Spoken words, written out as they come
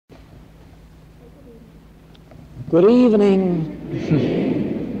Good evening.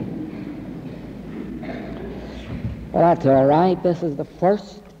 Well, that's all right. This is the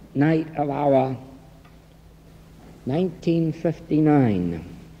first night of our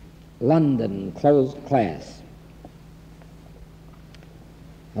 1959 London closed class.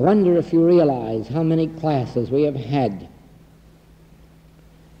 I wonder if you realize how many classes we have had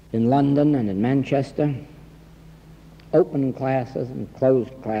in London and in Manchester, open classes and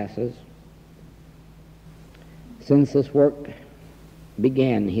closed classes, since this work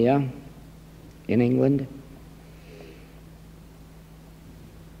began here in England.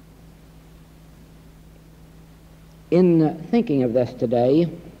 In thinking of this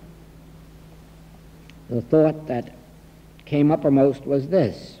today, the thought that came uppermost was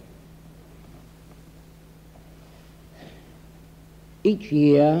this. Each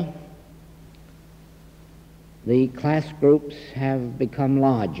year, the class groups have become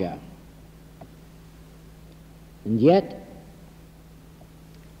larger, and yet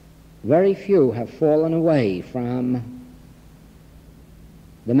very few have fallen away from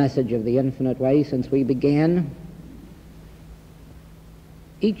the message of the infinite way since we began.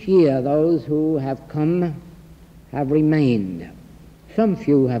 Each year, those who have come have remained. Some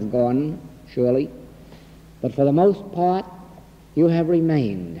few have gone, surely, but for the most part, you have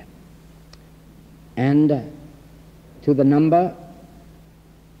remained. And to the number,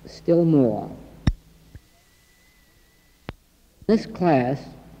 still more. This class,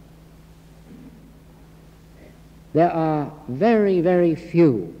 there are very, very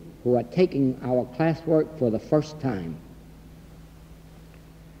few who are taking our classwork for the first time.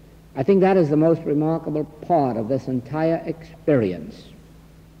 I think that is the most remarkable part of this entire experience.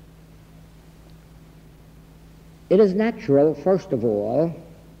 It is natural, first of all,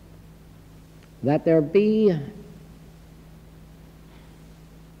 that there be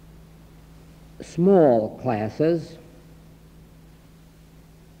small classes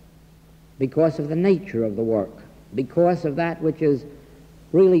because of the nature of the work, because of that which is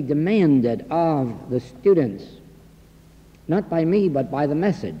really demanded of the students, not by me, but by the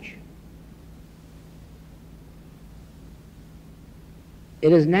message.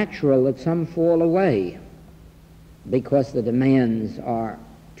 It is natural that some fall away because the demands are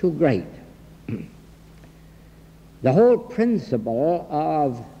too great. The whole principle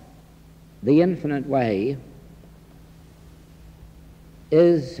of the infinite way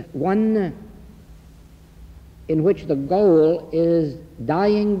is one in which the goal is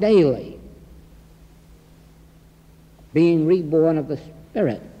dying daily, being reborn of the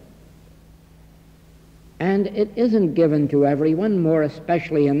Spirit. And it isn't given to everyone, more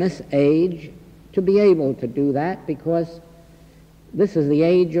especially in this age, to be able to do that, because this is the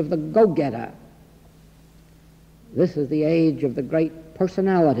age of the go-getter. This is the age of the great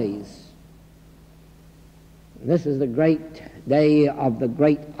personalities. This is the great day of the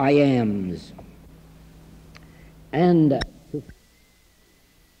great I-ams. And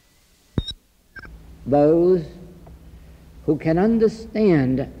those who can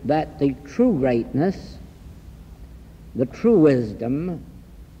understand that the true greatness, the true wisdom,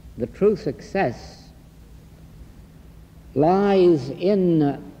 the true success lies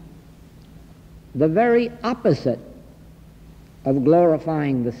in the very opposite of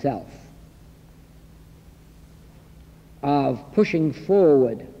glorifying the self, of pushing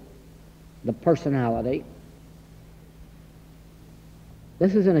forward the personality.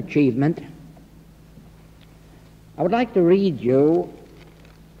 This is an achievement. I would like to read you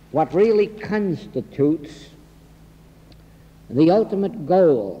what really constitutes the ultimate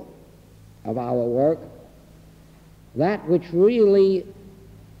goal of our work, that which really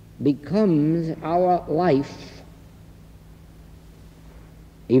becomes our life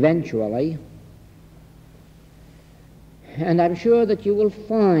eventually. And I'm sure that you will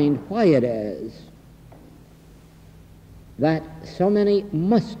find why it is that so many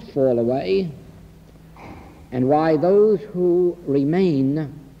must fall away, and why those who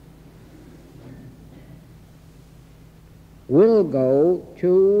remain will go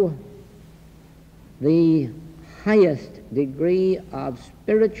to the highest degree of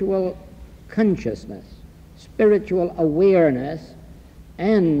spiritual consciousness, spiritual awareness,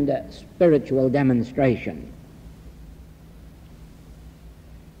 and spiritual demonstration.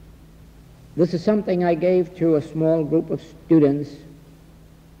 This is something I gave to a small group of students,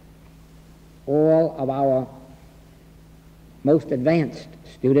 all of our most advanced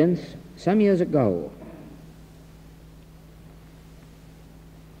students, some years ago.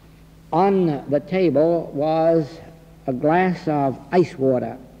 On the table was a glass of ice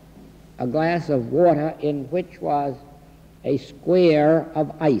water, a glass of water in which was a square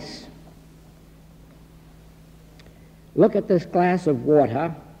of ice. Look at this glass of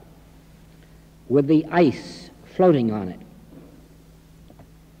water with the ice floating on it.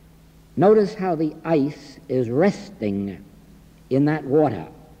 Notice how the ice is resting in that water,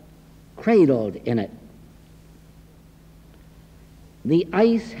 cradled in it. The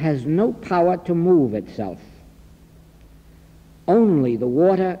ice has no power to move itself. Only the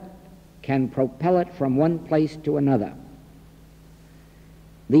water can propel it from one place to another.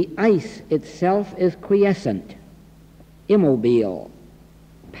 The ice itself is quiescent, immobile,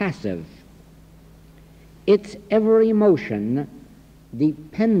 passive. Its every motion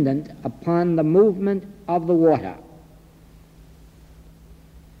dependent upon the movement of the water.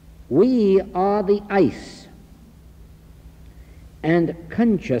 We are the ice, and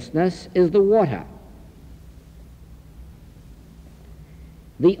consciousness is the water.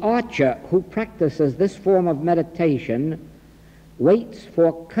 The archer who practices this form of meditation waits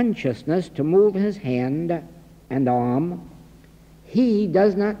for consciousness to move his hand and arm. He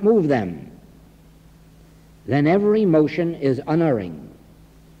does not move them. Then every motion is unerring.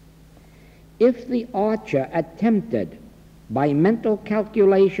 If the archer attempted by mental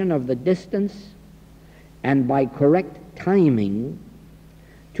calculation of the distance and by correct timing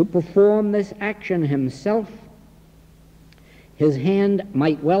to perform this action himself, his hand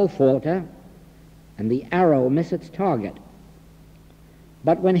might well falter and the arrow miss its target.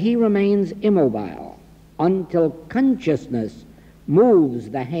 But when he remains immobile until consciousness moves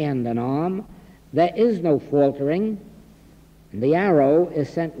the hand and arm, there is no faltering, and the arrow is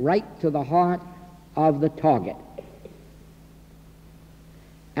sent right to the heart of the target.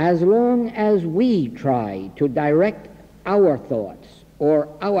 As long as we try to direct our thoughts or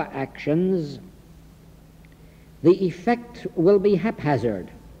our actions, the effect will be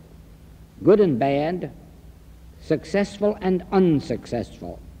haphazard, good and bad, successful and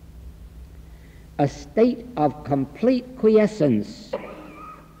unsuccessful. A state of complete quiescence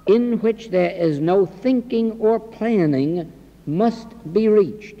in which there is no thinking or planning must be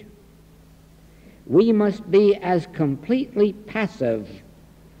reached. We must be as completely passive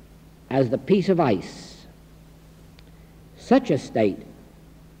as the piece of ice. Such a state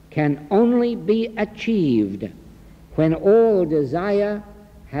can only be achieved when all desire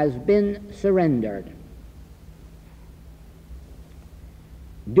has been surrendered.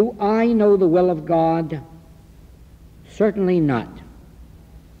 Do I know the will of God? Certainly not.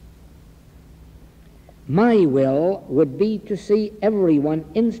 My will would be to see everyone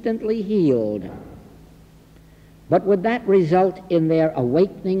instantly healed. But would that result in their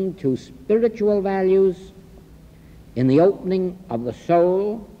awakening to spiritual values, in the opening of the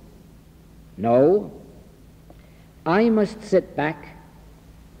soul? No. I must sit back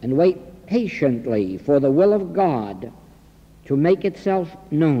and wait patiently for the will of God to make itself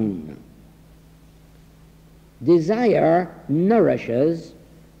known. Desire nourishes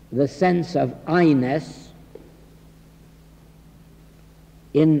the sense of I-ness.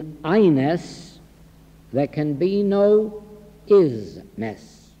 In I-ness, there can be no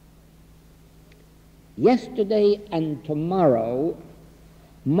is-ness. Yesterday and tomorrow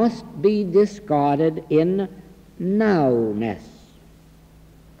must be discarded in now-ness.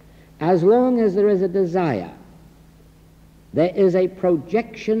 As long as there is a desire, there is a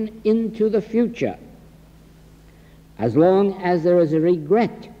projection into the future. As long as there is a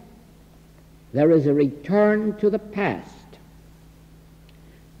regret, there is a return to the past,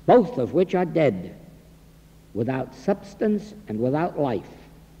 both of which are dead, without substance and without life.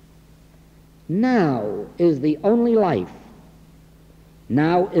 Now is the only life.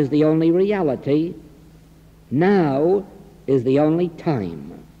 Now is the only reality. Now is the only time.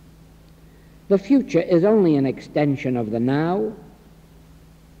 The future is only an extension of the now.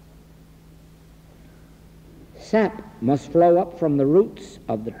 Sap must flow up from the roots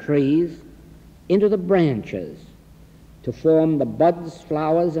of the trees into the branches to form the buds,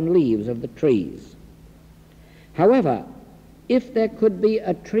 flowers, and leaves of the trees. However, if there could be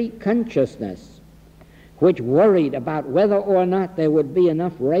a tree consciousness which worried about whether or not there would be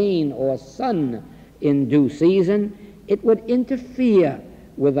enough rain or sun in due season, it would interfere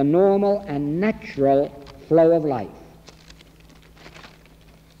with the normal and natural flow of life.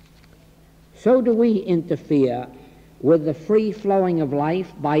 So do we interfere with the free flowing of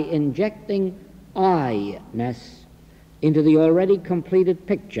life by injecting I-ness into the already completed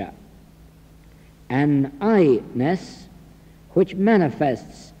picture, an I-ness which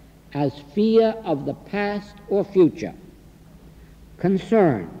manifests as fear of the past or future,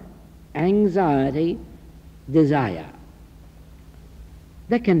 concern, anxiety, desire.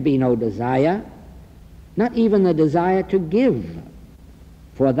 There can be no desire, not even the desire to give,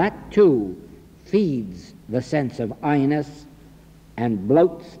 for that too feeds the sense of I-ness and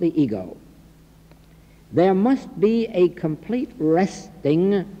bloats the ego. There must be a complete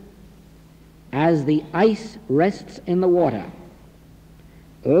resting as the ice rests in the water,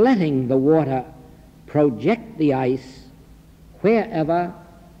 letting the water project the ice wherever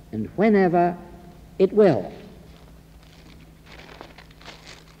and whenever it will.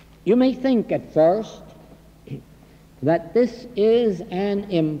 You may think at first that this is an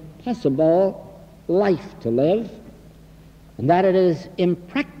impossible life to live, and that it is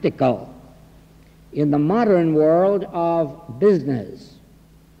impractical in the modern world of business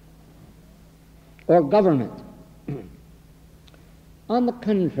or government. On the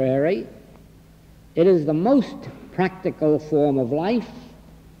contrary, it is the most practical form of life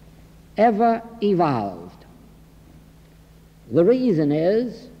ever evolved. The reason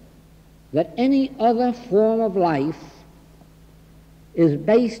is that any other form of life is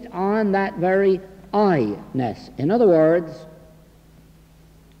based on that very I-ness. In other words,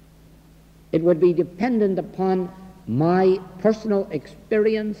 it would be dependent upon my personal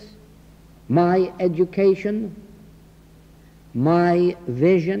experience, my education, my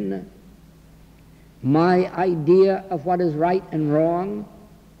vision, my idea of what is right and wrong,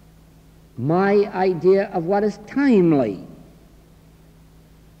 my idea of what is timely.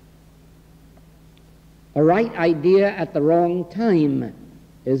 A right idea at the wrong time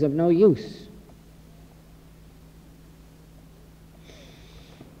is of no use.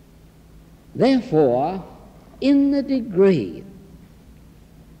 Therefore, in the degree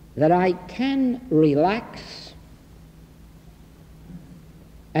that I can relax,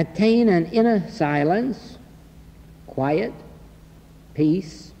 attain an inner silence, quiet,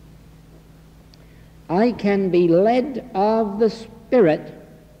 peace, I can be led of the Spirit.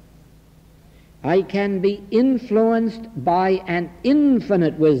 I can be influenced by an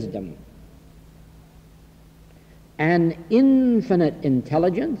infinite wisdom, an infinite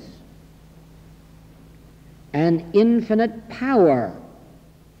intelligence, an infinite power.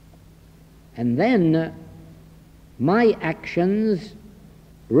 And then my actions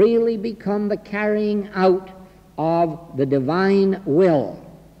really become the carrying out of the divine will,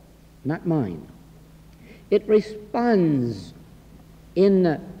 not mine. It responds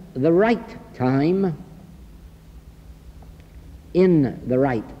in the right time, in the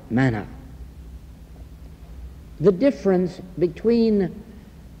right manner. The difference between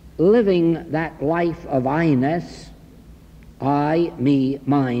living that life of I-ness, I, me,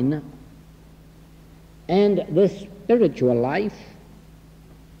 mine, and this spiritual life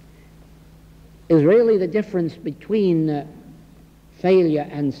is really the difference between failure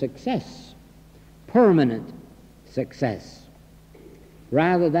and success, permanent success,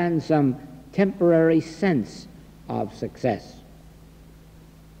 rather than some temporary sense of success.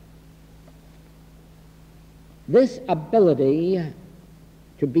 This ability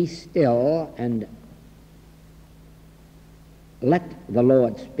to be still and let the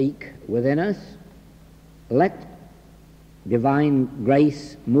Lord speak within us, let divine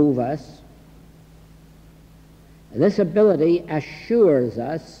grace move us, this ability assures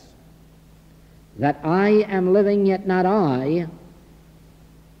us that I am living, yet not I.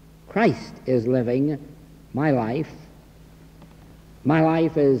 Christ is living my life. My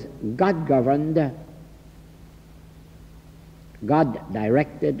life is God-governed,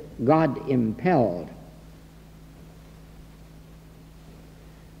 God-directed, God-impelled.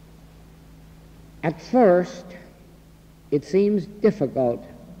 At first, it seems difficult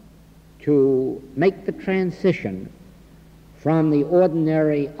to make the transition from the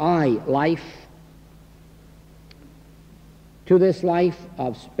ordinary I life to this life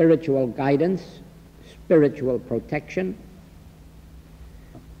of spiritual guidance, spiritual protection.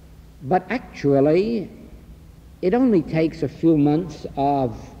 But actually, it only takes a few months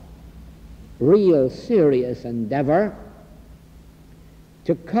of real serious endeavor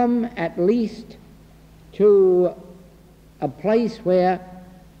to come at least to a place where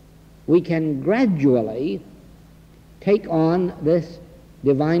we can gradually take on this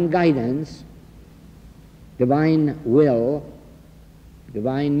divine guidance, divine will,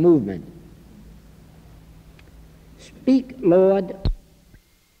 divine movement. Speak, Lord.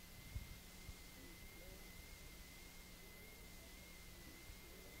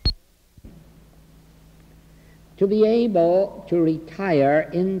 To be able to retire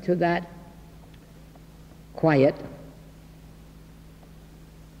into that quiet,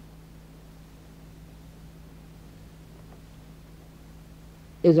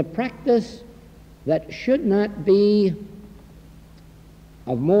 is a practice that should not be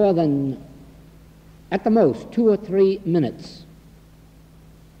of more than, at the most, 2 or 3 minutes.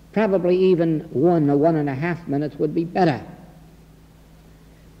 Probably even 1 or 1.5 minutes would be better.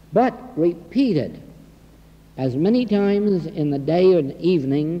 But repeated as many times in the day and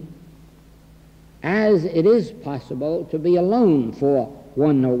evening as it is possible to be alone for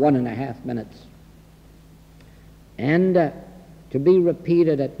 1 or 1.5 minutes. And to be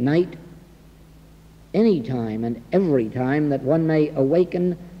repeated at night any time and every time that one may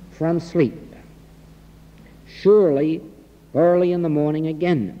awaken from sleep. Surely early in the morning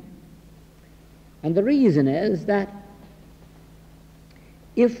again. And the reason is that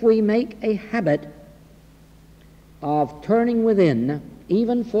if we make a habit of turning within,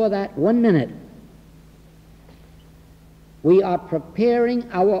 even for that 1 minute, we are preparing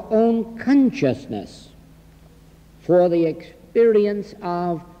our own consciousness for the experience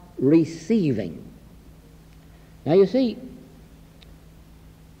of receiving. Now you see,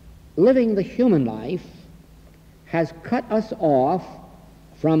 living the human life has cut us off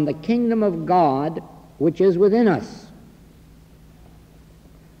from the kingdom of God which is within us.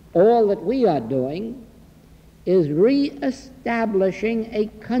 All that we are doing is re-establishing a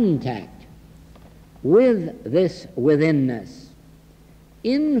contact with this withinness,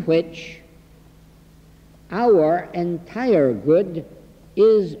 in which our entire good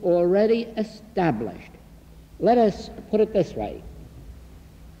is already established. Let us put it this way.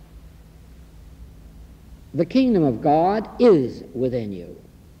 The kingdom of God is within you.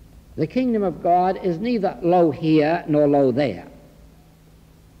 The kingdom of God is neither low here nor low there.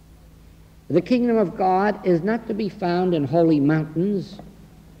 The kingdom of God is not to be found in holy mountains,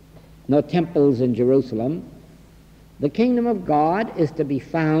 nor temples in Jerusalem. The kingdom of God is to be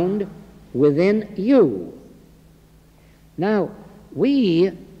found within you. Now,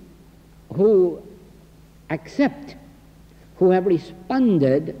 we who accept, who have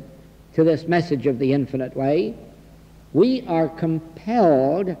responded to this message of the infinite way, we are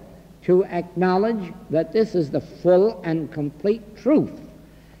compelled to acknowledge that this is the full and complete truth,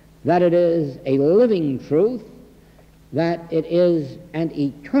 that it is a living truth, that it is an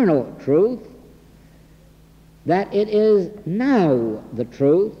eternal truth, that it is now the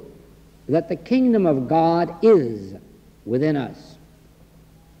truth, that the kingdom of God is within us.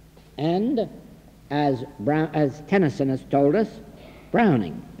 And as Tennyson has told us,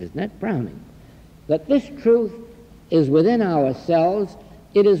 Browning, isn't it? Browning, that this truth is within ourselves.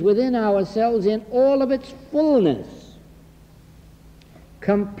 It is within ourselves in all of its fullness,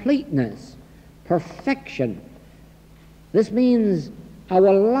 completeness, perfection. This means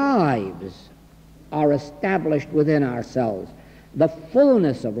our lives are established within ourselves. The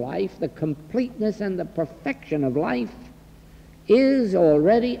fullness of life, the completeness and the perfection of life is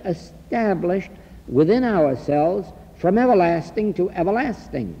already established within ourselves from everlasting to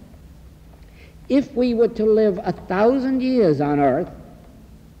everlasting. If we were to live 1,000 years on earth,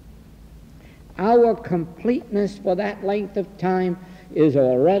 our completeness for that length of time is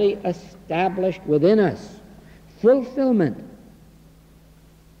already established within us. Fulfillment,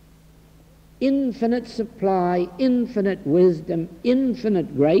 infinite supply, infinite wisdom,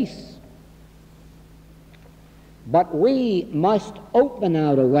 infinite grace. But we must open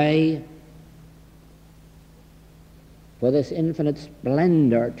out a way for this infinite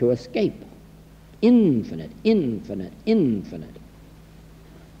splendor to escape. Infinite, infinite, infinite.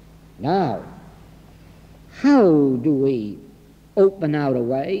 Now, how do we open out a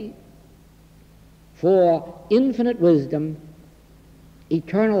way for infinite wisdom,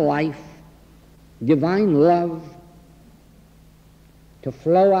 eternal life, divine love to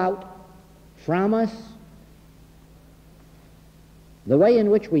flow out from us? The way in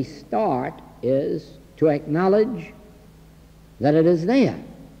which we start is to acknowledge that it is there.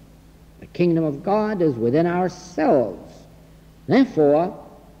 The kingdom of God is within ourselves. Therefore,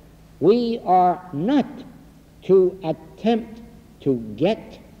 we are not to attempt to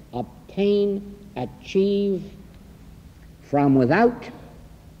get, obtain, achieve from without.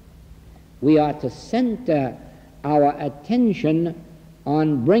 We are to center our attention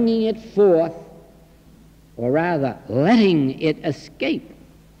on bringing it forth, or rather letting it escape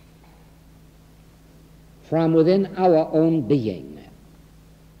from within our own being.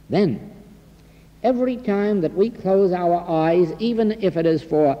 Then, every time that we close our eyes, even if it is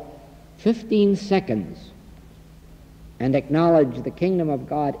for 15 seconds, and acknowledge the kingdom of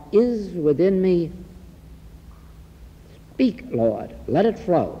God is within me, speak, Lord, let it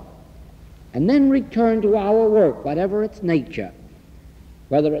flow. And then return to our work, whatever its nature,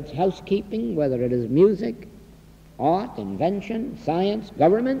 whether it's housekeeping, whether it is music, art, invention, science,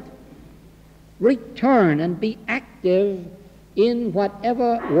 government. Return and be active in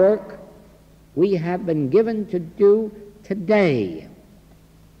whatever work we have been given to do today.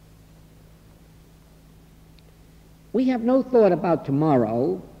 We have no thought about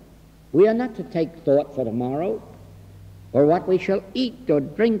tomorrow. We are not to take thought for tomorrow, or what we shall eat or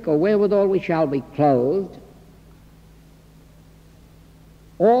drink, or wherewithal we shall be clothed.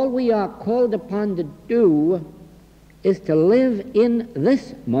 All we are called upon to do is to live in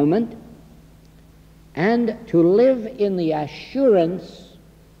this moment and to live in the assurance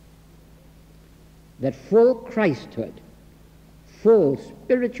that full Christhood, full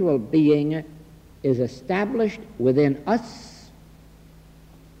spiritual being is established within us,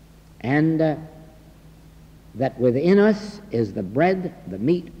 and that within us is the bread, the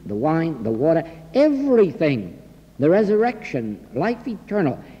meat, the wine, the water, everything, the resurrection, life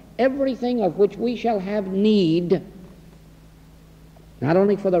eternal, everything of which we shall have need, not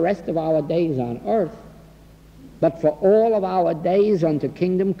only for the rest of our days on earth, but for all of our days unto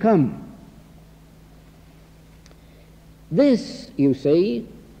kingdom come. This, you see,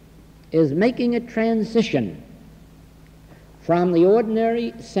 is making a transition from the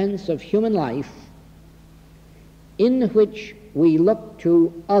ordinary sense of human life in which we look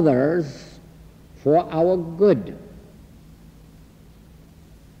to others for our good.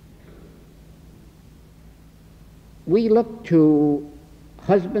 We look to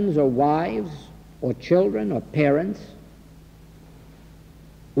husbands or wives or children or parents.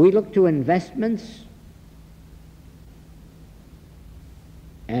 We look to investments.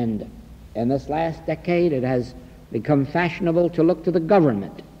 And in this last decade, it has become fashionable to look to the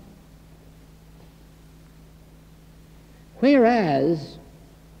government. Whereas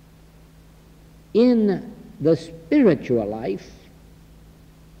in the spiritual life,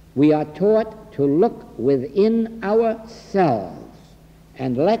 we are taught to look within ourselves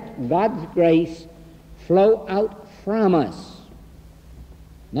and let God's grace flow out from us.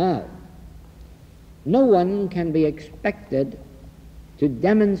 Now, no one can be expected to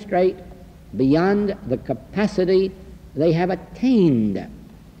demonstrate beyond the capacity they have attained.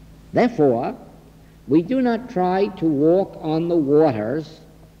 Therefore, we do not try to walk on the waters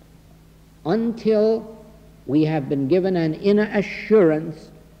until we have been given an inner assurance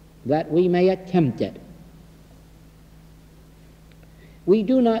that we may attempt it. We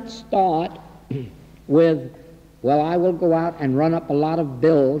do not start with, well, I will go out and run up a lot of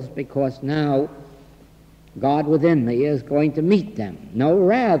bills because now God within me is going to meet them. No,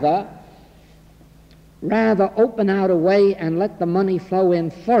 rather open out a way and let the money flow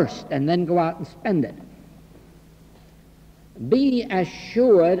in first and then go out and spend it. Be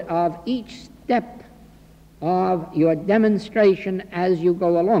assured of each step of your demonstration as you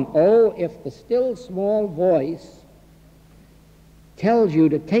go along. Oh, if the still small voice tells you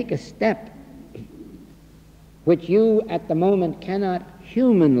to take a step which you at the moment cannot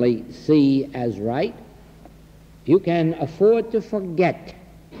humanly see as right, you can afford to forget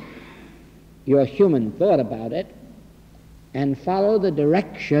your human thought about it and follow the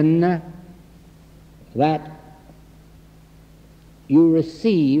direction that you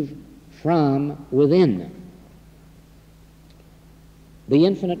receive from within. The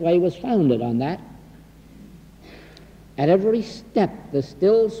infinite way was founded on that. At every step, the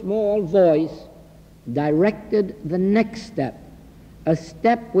still small voice directed the next step, a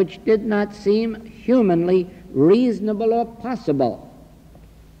step which did not seem humanly reasonable or possible,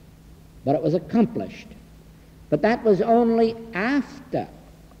 but it was accomplished. But that was only after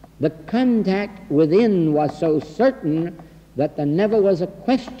the contact within was so certain that there never was a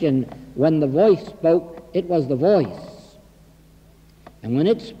question when the voice spoke. It was the voice. And when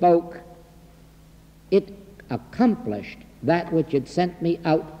it spoke, it accomplished that which it sent me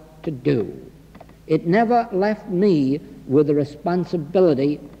out to do. It never left me with the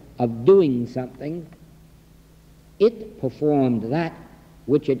responsibility of doing something. It performed that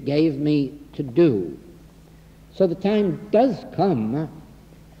which it gave me to do. So the time does come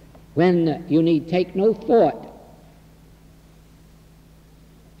when you need take no thought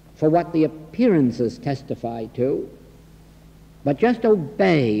for what the appearances testify to, but just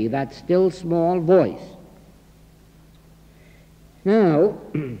obey that still small voice. Now,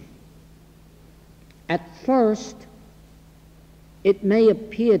 at first, it may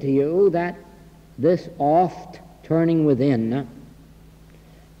appear to you that this oft turning within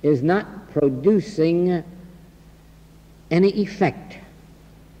is not producing any effect.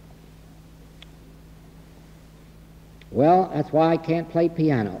 Well, that's why I can't play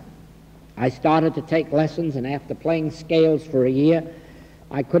piano. I started to take lessons, and after playing scales for a year,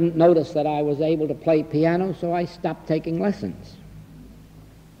 I couldn't notice that I was able to play piano, so I stopped taking lessons.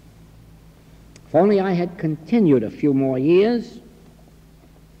 If only I had continued a few more years,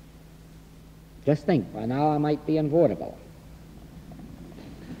 just think, by now I might be in vaudeville.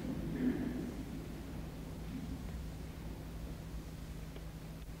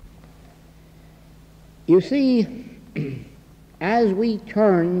 You see, as we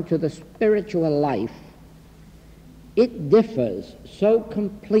turn to the spiritual life, it differs so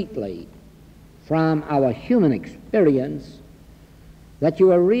completely from our human experience that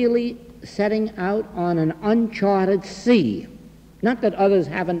you are really setting out on an uncharted sea. Not that others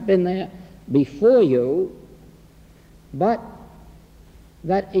haven't been there before you, but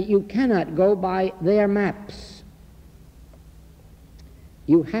that you cannot go by their maps.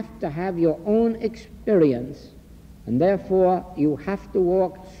 You have to have your own experience, and therefore you have to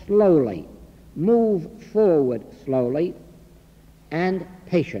walk slowly, move forward slowly and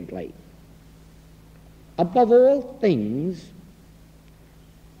patiently. Above all things,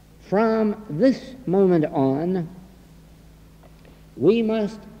 from this moment on, we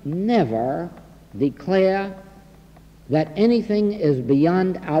must never declare that anything is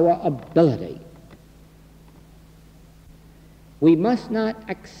beyond our ability. We must not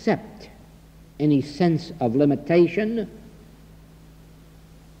accept any sense of limitation.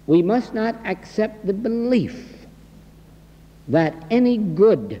 We must not accept the belief that any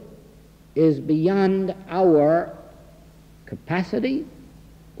good is beyond our capacity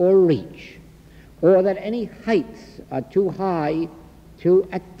or reach, or that any heights are too high to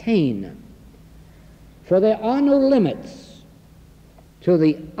attain. For there are no limits to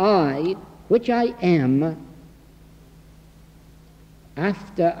the I which I am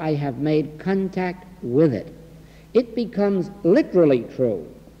after I have made contact with it. It becomes literally true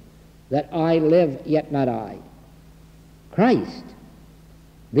that I live, yet not I. Christ,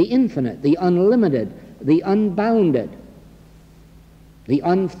 the infinite, the unlimited, the unbounded, the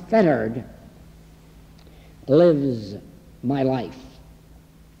unfettered, lives my life.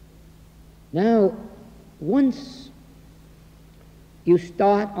 Now, once you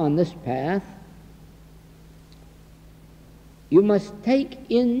start on this path, you must take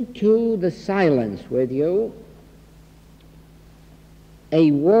into the silence with you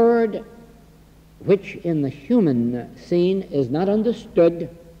a word which in the human scene is not understood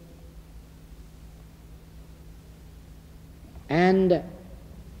and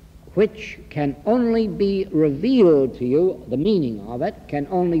which can only be revealed to you, the meaning of it can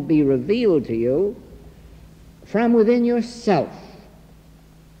only be revealed to you from within yourself.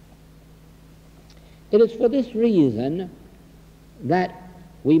 It is for this reason that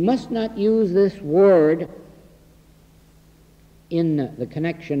we must not use this word in the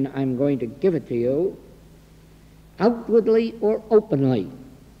connection I'm going to give it to you outwardly or openly.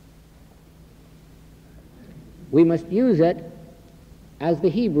 We must use it as the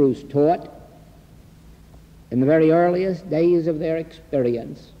Hebrews taught in the very earliest days of their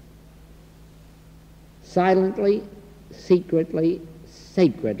experience, silently, secretly,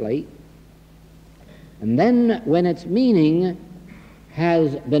 sacredly, and then when its meaning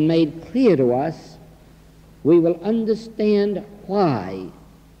has been made clear to us, we will understand why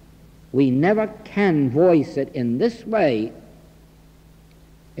we never can voice it in this way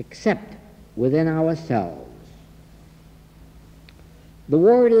except within ourselves. The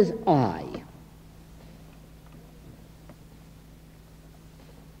word is I.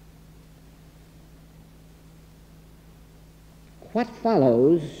 What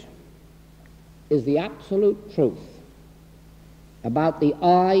follows is the absolute truth about the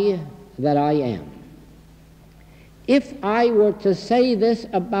I that I am. If I were to say this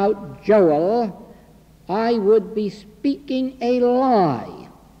about Joel, I would be speaking a lie.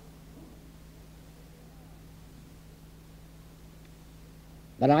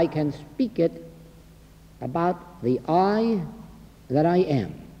 But I can speak it about the I that I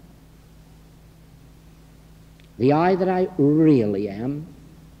am. The I that I really am.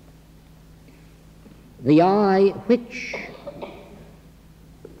 The I which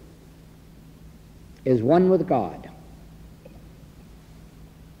is one with God.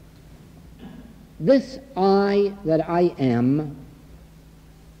 This I that I am,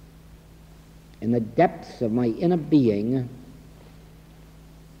 in the depths of my inner being,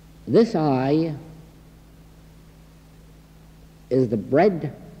 this I is the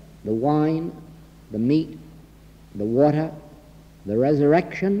bread, the wine, the meat, the water, the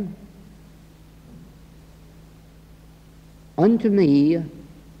resurrection unto me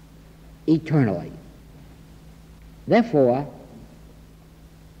eternally. Therefore,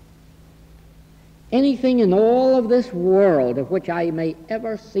 anything in all of this world of which I may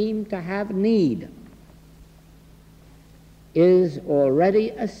ever seem to have need is already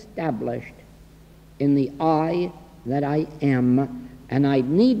established in the I that I am, and I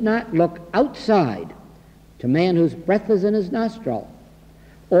need not look outside to man whose breath is in his nostril,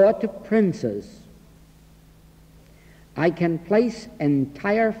 or to princes. I can place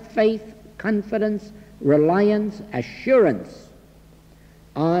entire faith, confidence, reliance, assurance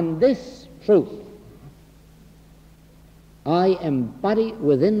on this truth. I embody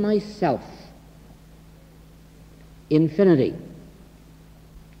within myself infinity.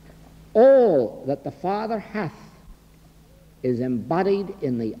 All that the Father hath is embodied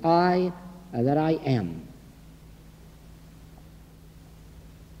in the I that I am.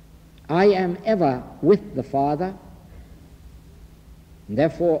 I am ever with the Father, and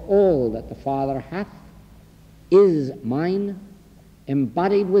therefore all that the Father hath is mine,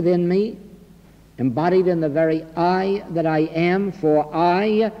 embodied within me, embodied in the very I that I am, for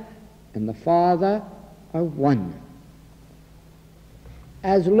I and the Father are one.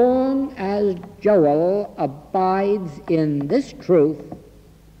 As long as Joel abides in this truth,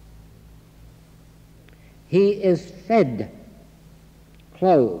 he is fed,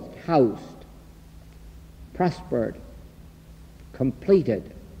 clothed, housed, prospered,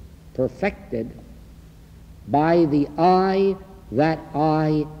 completed, perfected by the I that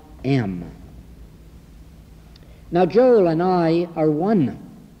I am. Now Joel and I are one,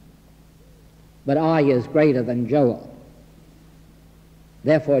 but I is greater than Joel.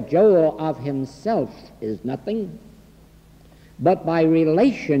 Therefore Joel of himself is nothing, but by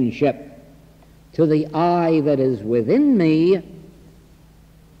relationship to the I that is within me,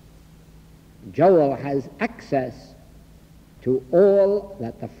 Joel has access to all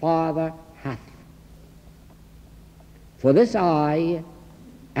that the Father hath. For this I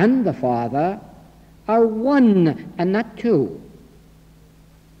and the Father are one and not two.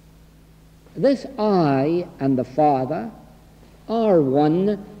 This I and the Father are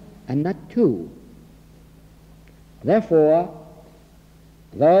one and not two. Therefore,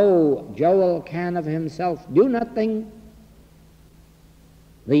 though Joel can of himself do nothing,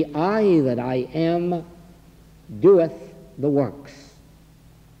 the I that I am doeth the works.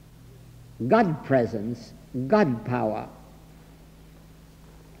 God presence, God power.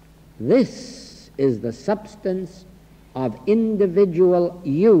 This is the substance of individual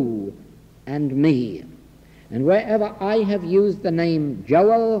you and me. And wherever I have used the name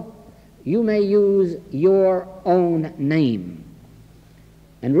Joel, you may use your own name.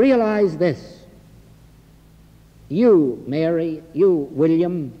 And realize this: you, Mary, you,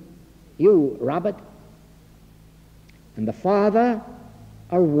 William, you, Robert, and the Father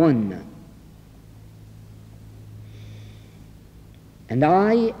are one. And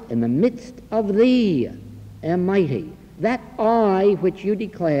I, in the midst of thee, am mighty. That I which you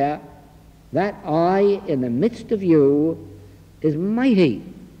declare, that I in the midst of you is mighty.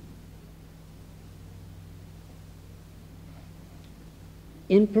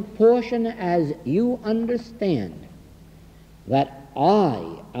 In proportion as you understand that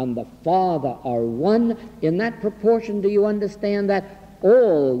I and the Father are one, in that proportion do you understand that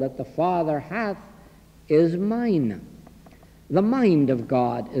all that the Father hath is mine. The mind of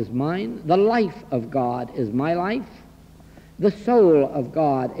God is mine. The life of God is my life. The soul of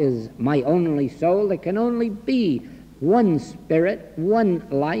God is my only soul. There can only be one spirit, one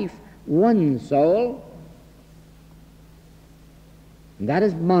life, one soul. And that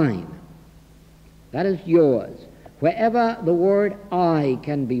is mine. That is yours. Wherever the word I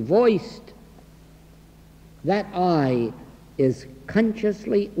can be voiced, that I is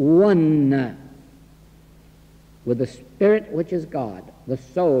consciously one with the Spirit which is God, the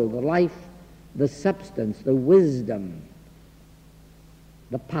soul, the life, the substance, the wisdom,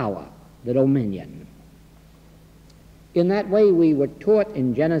 the power, the dominion. In that way we were taught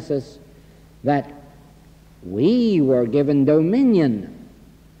in Genesis that we were given dominion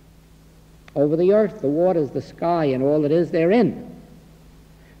over the earth, the waters, the sky, and all that is therein.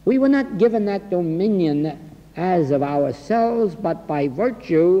 We were not given that dominion as of ourselves, but by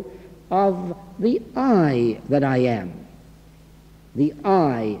virtue of the I that I am, the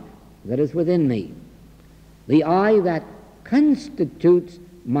I that is within me, the I that constitutes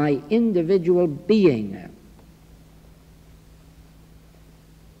my individual being.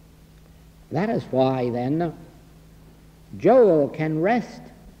 That is why, then, Joel can rest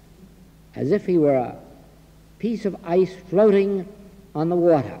as if he were a piece of ice floating on the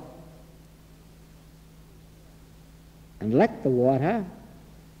water, and let the water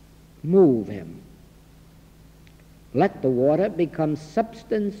move him. Let the water become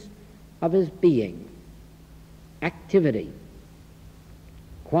substance of his being, activity,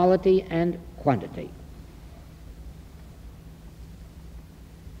 quality and quantity.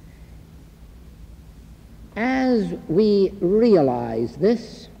 As we realize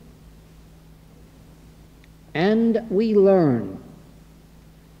this, and we learn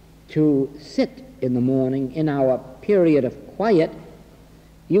to sit in the morning in our period of quiet,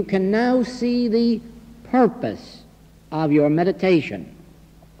 you can now see the purpose of your meditation.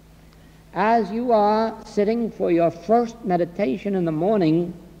 As you are sitting for your first meditation in the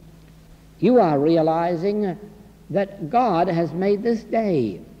morning, you are realizing that God has made this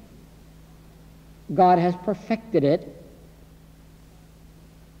day. God has perfected it.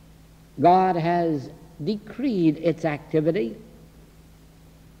 God has decreed its activity.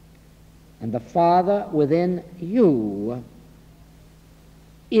 And the Father within you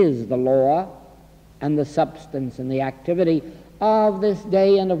is the law and the substance and the activity of this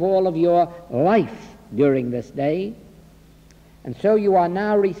day and of all of your life during this day. And so you are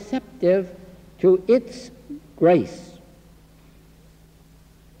now receptive to its grace.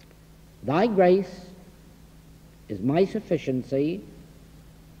 Thy grace is my sufficiency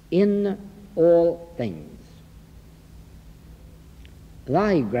in all things.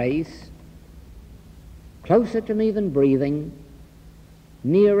 Thy grace, closer to me than breathing,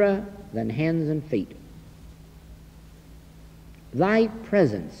 nearer than hands and feet. Thy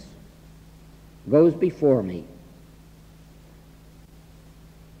presence goes before me.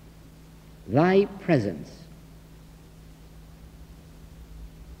 Thy presence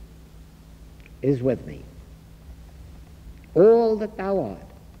is with me. All that thou art,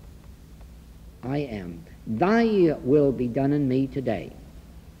 I am. Thy will be done in me today.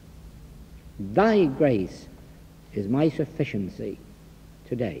 Thy grace is my sufficiency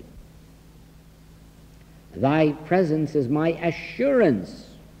today. Thy presence is my assurance.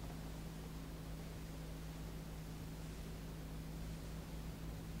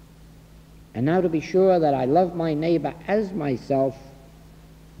 And now to be sure that I love my neighbor as myself,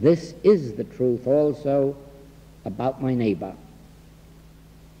 this is the truth also about my neighbor.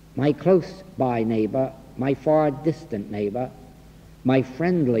 My close-by neighbor, my far distant neighbor, my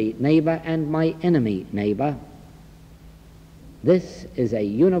friendly neighbor, and my enemy neighbor. This is a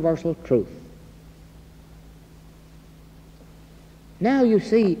universal truth. Now you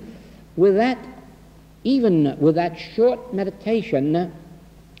see, with that, even with that short meditation,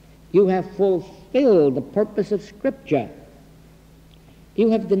 you have fulfilled the purpose of Scripture. You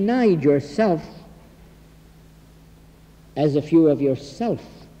have denied yourself as if you of yourself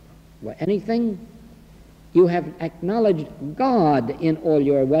were anything. You have acknowledged God in all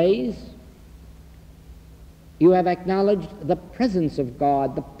your ways. You have acknowledged the presence of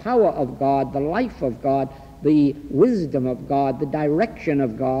God, the power of God, the life of God, the wisdom of God, the direction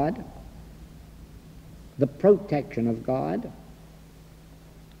of God, the protection of God.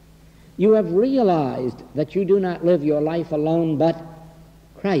 You have realized that you do not live your life alone, but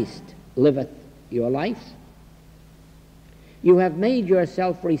Christ liveth your life. You have made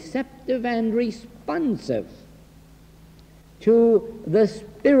yourself receptive and responsive to the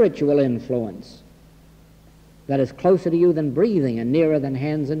spiritual influence that is closer to you than breathing and nearer than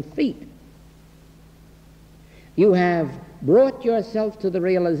hands and feet. You have brought yourself to the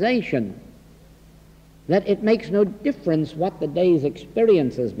realization that it makes no difference what the day's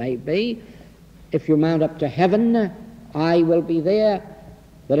experiences may be. If you mount up to heaven, I will be there.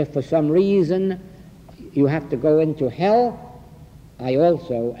 But if for some reason you have to go into hell, I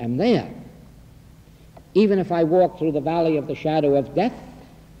also am there. Even if I walk through the valley of the shadow of death,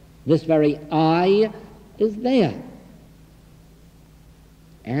 this very I is there.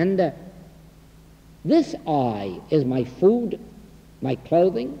 And this I is my food, my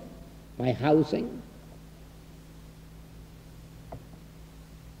clothing, my housing.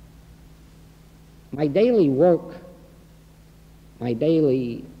 My daily work, my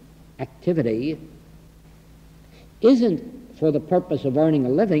daily activity isn't for the purpose of earning a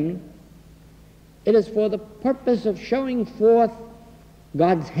living. It is for the purpose of showing forth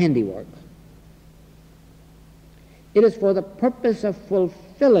God's handiwork. It is for the purpose of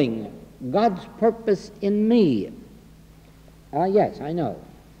fulfilling God's purpose in me. Yes, I know.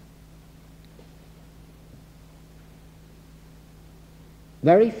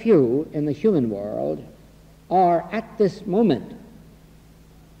 Very few in the human world are at this moment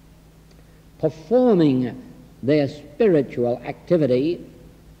performing their spiritual activity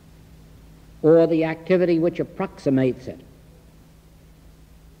or the activity which approximates it.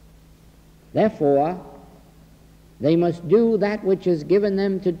 Therefore, they must do that which is given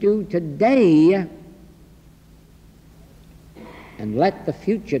them to do today and let the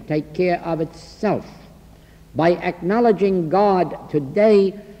future take care of itself. By acknowledging God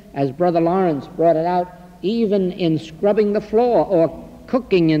today, as Brother Lawrence brought it out, even in scrubbing the floor or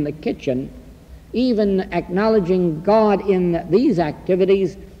cooking in the kitchen, even acknowledging God in these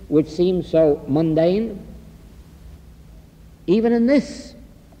activities which seem so mundane, even in this,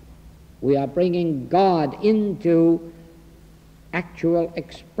 we are bringing God into actual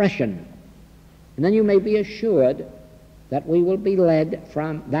expression. And then you may be assured that we will be led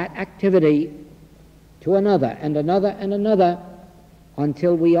from that activity to another and another and another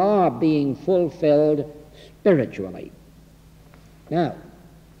until we are being fulfilled spiritually. Now,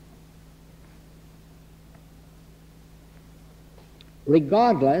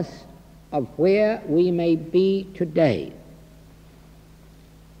 regardless of where we may be today,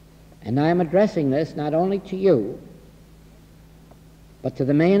 and I am addressing this not only to you, but to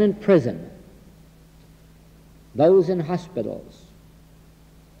the man in prison, those in hospitals,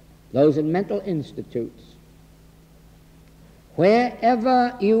 those in mental institutes,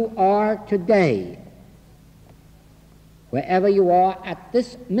 wherever you are today, wherever you are at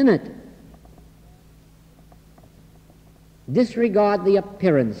this minute, disregard the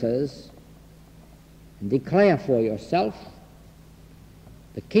appearances and declare for yourself,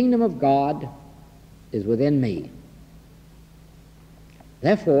 the kingdom of God is within me.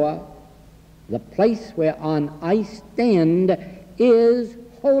 Therefore, the place whereon I stand is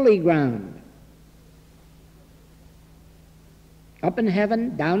holy ground. Up in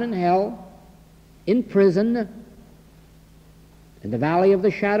heaven, down in hell, in prison, in the valley of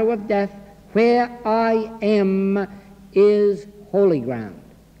the shadow of death, where I am is holy ground.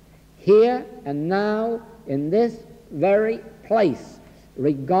 Here and now, in this very place,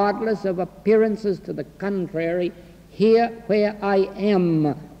 regardless of appearances to the contrary, here where I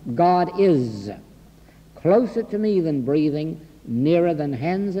am, God is. Closer to me than breathing, nearer than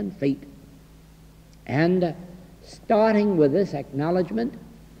hands and feet. And starting with this acknowledgement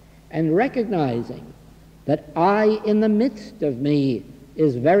and recognizing that I in the midst of me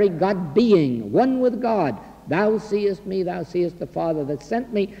is very God being, one with God. Thou seest me, thou seest the Father that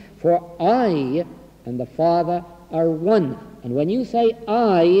sent me, for I and the Father are one. And when you say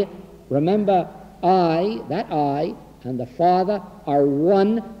I, remember that I and the Father are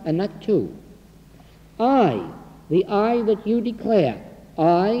one and not two. I, the I that you declare,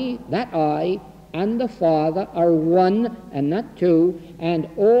 that I and the Father are one and not two, and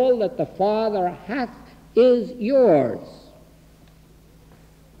all that the Father hath is yours.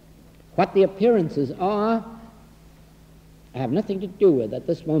 What the appearances are, I have nothing to do with at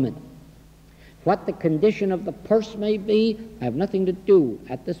this moment. What the condition of the purse may be, I have nothing to do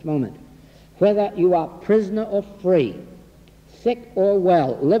at this moment. Whether you are prisoner or free, sick or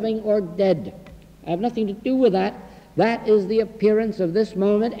well, living or dead, I have nothing to do with that. That is the appearance of this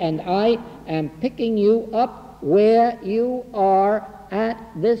moment, and I am picking you up where you are at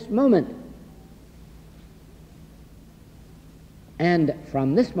this moment. And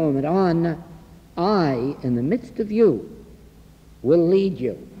from this moment on, I, in the midst of you, will lead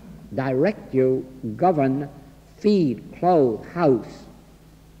you, direct you, govern, feed, clothe, house.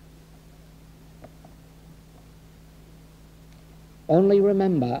 Only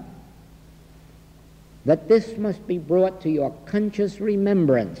remember that this must be brought to your conscious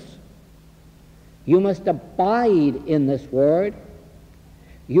remembrance. You must abide in this word.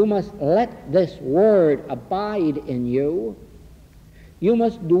 You must let this word abide in you. You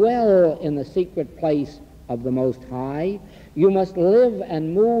must dwell in the secret place of the Most High. You must live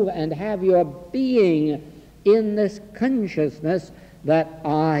and move and have your being in this consciousness that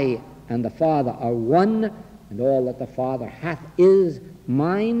I and the Father are one, and all that the Father hath is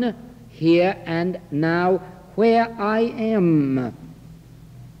mine, here and now, where I am.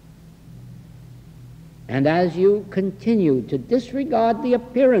 And as you continue to disregard the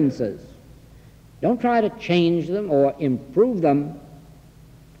appearances, don't try to change them or improve them.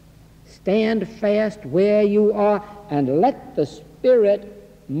 Stand fast where you are and let the Spirit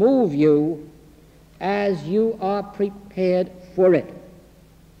move you as you are prepared for it.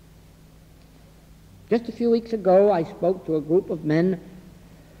 Just a few weeks ago, I spoke to a group of men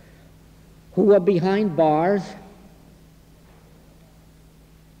who were behind bars,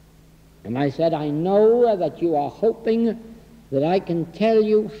 and I said, I know that you are hoping that I can tell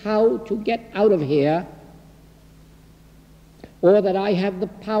you how to get out of here, or that I have the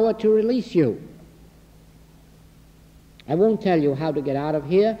power to release you. I won't tell you how to get out of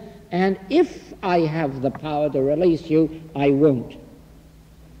here, and if I have the power to release you, I won't.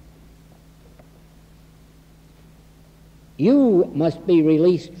 You must be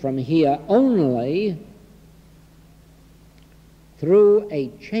released from here only through a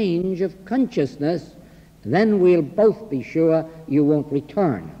change of consciousness. Then we'll both be sure you won't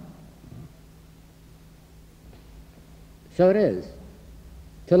return. So it is.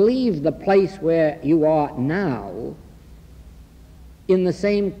 To leave the place where you are now in the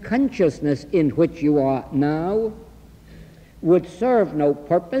same consciousness in which you are now would serve no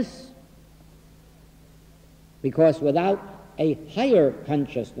purpose, because without a higher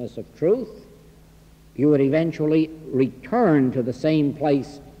consciousness of truth, you would eventually return to the same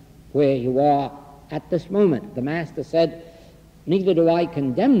place where you are at this moment. The Master said, "Neither do I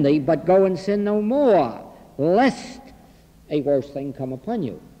condemn thee, but go and sin no more, lest a worse thing come upon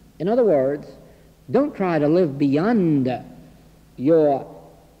you." In other words, don't try to live beyond your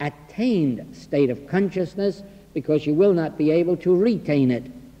attained state of consciousness, because you will not be able to retain it.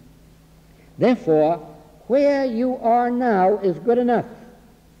 Therefore, where you are now is good enough.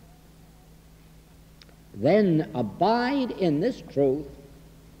 Then abide in this truth,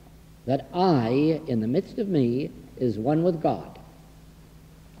 that I, in the midst of me, is one with God.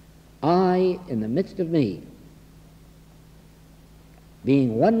 I, in the midst of me,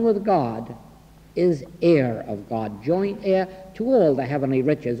 being one with God, is heir of God, joint heir to all the heavenly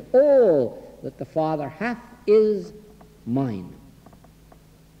riches. All that the Father hath is mine.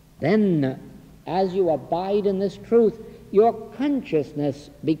 Then, as you abide in this truth, your consciousness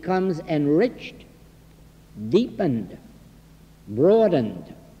becomes enriched, deepened,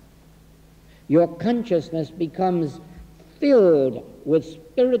 broadened. Your consciousness becomes filled with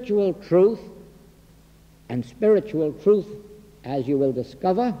spiritual truth, and spiritual truth, as you will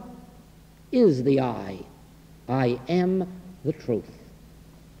discover, is the I. I am the truth.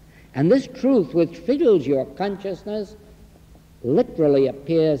 And this truth which fills your consciousness literally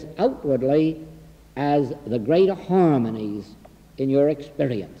appears outwardly as the greater harmonies in your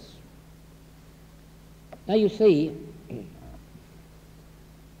experience. Now you see,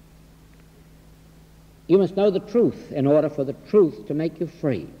 you must know the truth in order for the truth to make you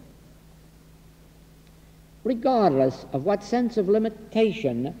free. Regardless of what sense of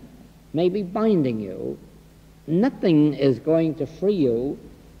limitation may be binding you, nothing is going to free you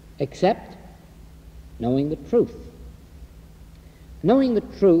except knowing the truth. Knowing the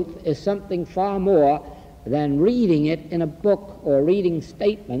truth is something far more than reading it in a book or reading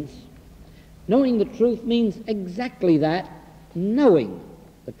statements. Knowing the truth means exactly that, knowing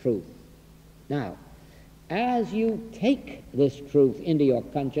the truth. Now, as you take this truth into your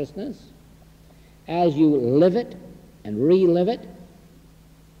consciousness, as you live it and relive it,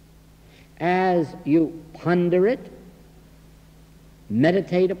 as you ponder it,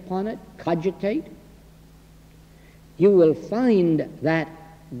 meditate upon it, cogitate, you will find that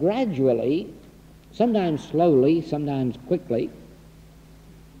gradually, sometimes slowly, sometimes quickly,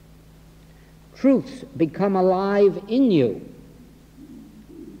 truths become alive in you.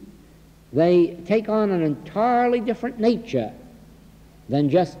 They take on an entirely different nature than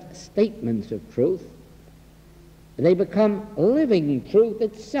just statements of truth. They become living truth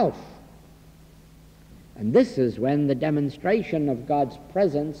itself. And this is when the demonstration of God's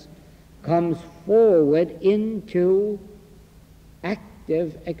presence comes forward into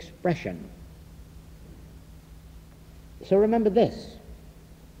active expression. So remember this.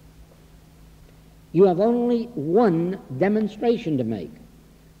 You have only one demonstration to make.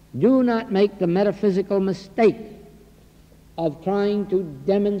 Do not make the metaphysical mistake of trying to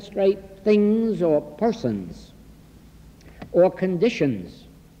demonstrate things or persons or conditions.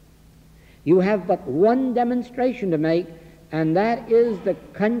 You have but one demonstration to make, and that is the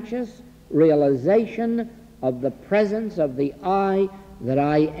conscious realization of the presence of the I, that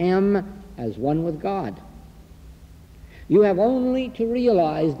I am, as one with God. You have only to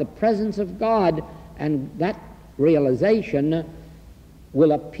realize the presence of God, and that realization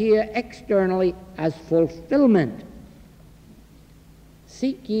will appear externally as fulfillment.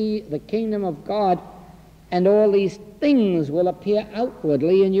 Seek ye the kingdom of God, and all these things will appear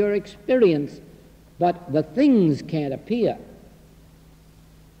outwardly in your experience, but the things can't appear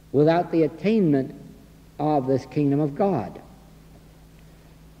without the attainment of this kingdom of God.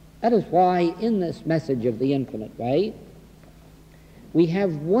 That is why in this message of the infinite way, we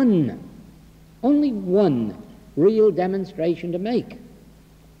have only one real demonstration to make,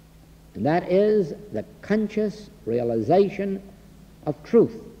 and that is the conscious realization of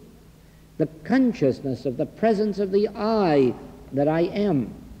truth, the consciousness of the presence of the I, that I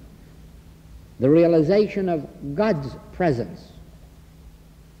am, the realization of God's presence.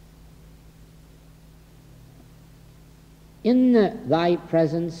 In thy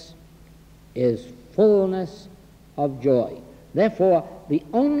presence is fullness of joy. Therefore, the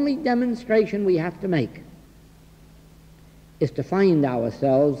only demonstration we have to make is to find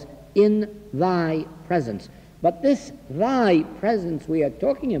ourselves in thy presence. But this thy presence we are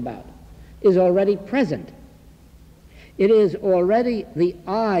talking about is already present. It is already the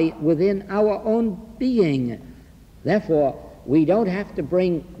I within our own being. Therefore, we don't have to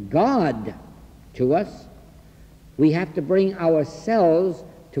bring God to us. We have to bring ourselves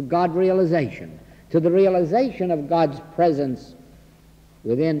to God realization, to the realization of God's presence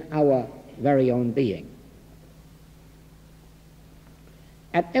within our very own being.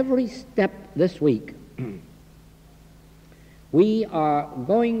 At every step this week, we are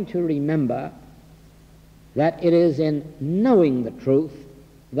going to remember that it is in knowing the truth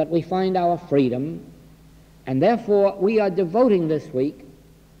that we find our freedom, and therefore we are devoting this week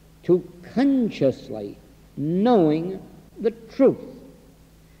to consciously knowing the truth,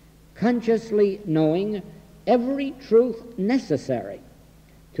 consciously knowing every truth necessary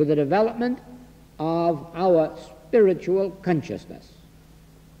to the development of our spiritual consciousness,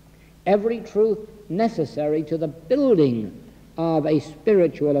 every truth necessary to the building of a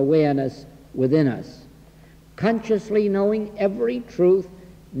spiritual awareness within us, consciously knowing every truth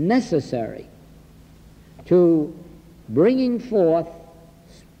necessary to bringing forth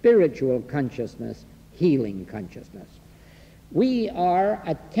spiritual consciousness, healing consciousness. We are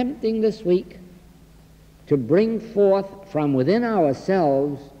attempting this week to bring forth from within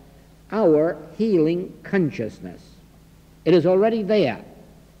ourselves our healing consciousness. It is already there,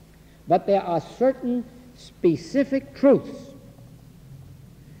 but there are certain specific truths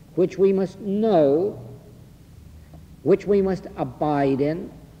which we must know, which we must abide in,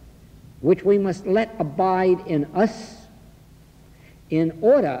 which we must let abide in us, in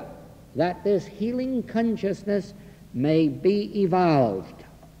order that this healing consciousness may be evolved.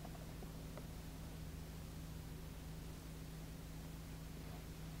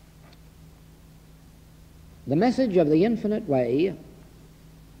 The message of the infinite way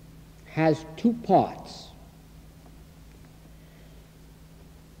has two parts.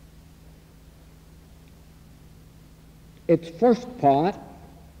 Its first part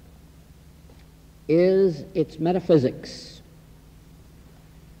is its metaphysics.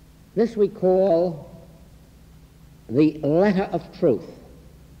 This we call the letter of truth.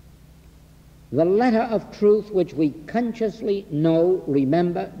 The letter of truth which we consciously know,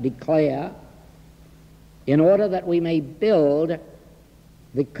 remember, declare, in order that we may build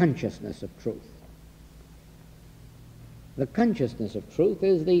the consciousness of truth. The consciousness of truth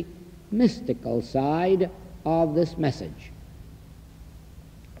is the mystical side of this message.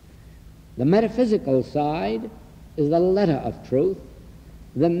 The metaphysical side is the letter of truth.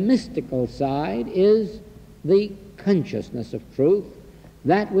 The mystical side is the consciousness of truth,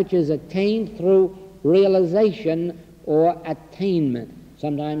 that which is attained through realization or attainment,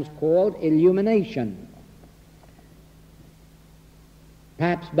 sometimes called illumination.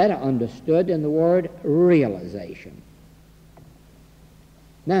 Perhaps better understood in the word realization.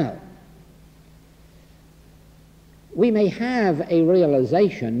 Now, we may have a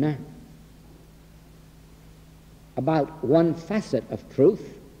realization about one facet of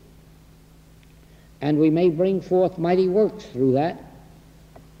truth, and we may bring forth mighty works through that,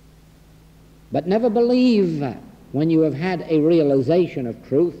 but never believe when you have had a realization of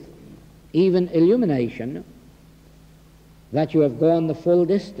truth, even illumination, that you have gone the full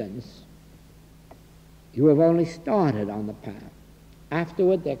distance. You have only started on the path.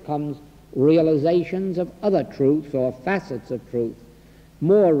 Afterward there comes realizations of other truths or facets of truth,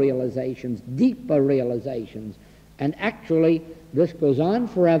 more realizations, deeper realizations, and actually this goes on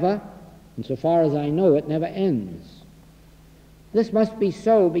forever, and so far as I know it never ends. This must be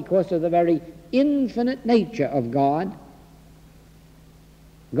so because of the very infinite nature of God.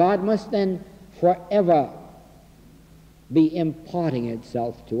 God must then forever be imparting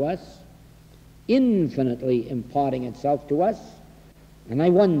itself to us, infinitely imparting itself to us, and I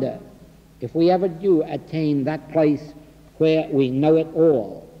wonder if we ever do attain that place where we know it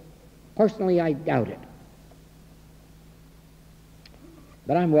all. Personally, I doubt it.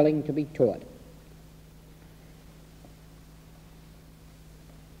 But I'm willing to be taught.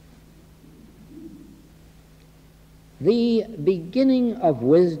 The beginning of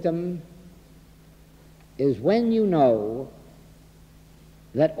wisdom is when you know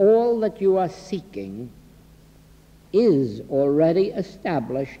that all that you are seeking is already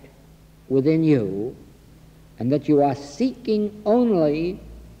established within you, and that you are seeking only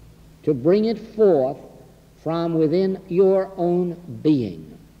to bring it forth from within your own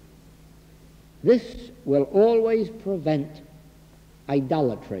being. This will always prevent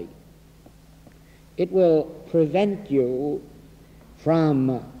idolatry. It will prevent you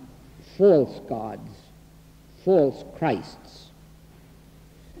from false gods, false Christs.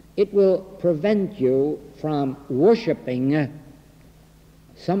 It will prevent you from worshiping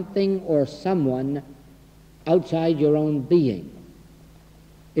something or someone outside your own being.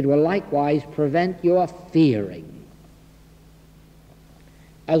 It will likewise prevent your fearing.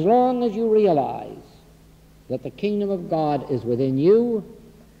 As long as you realize that the kingdom of God is within you,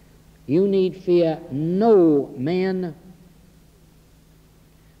 you need fear no man,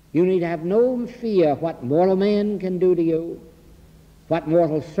 You need have no fear what mortal man can do to you, what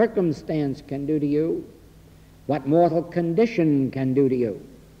mortal circumstance can do to you, what mortal condition can do to you.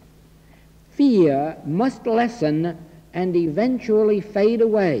 Fear must lessen and eventually fade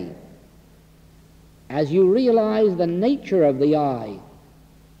away as you realize the nature of the I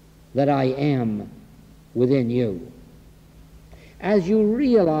that I am within you. As you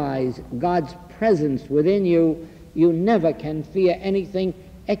realize God's presence within you, you never can fear anything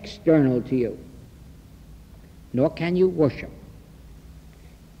external to you, nor can you worship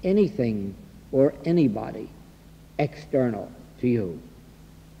anything or anybody external to you,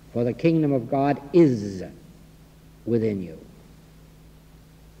 for the kingdom of God is within you.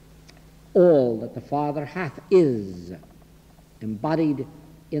 All that the Father hath is embodied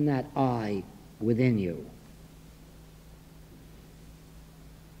in that I within you.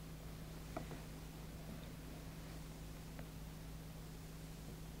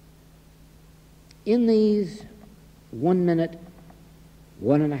 In these 1 minute,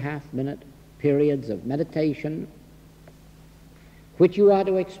 1.5 minute periods of meditation, which you are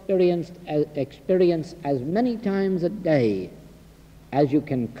to experience as many times a day as you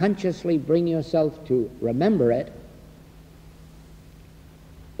can consciously bring yourself to remember it,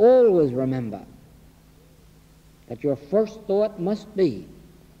 always remember that your first thought must be,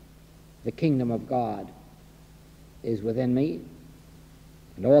 the kingdom of God is within me,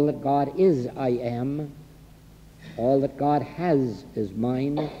 and all that God is I am, all that God has is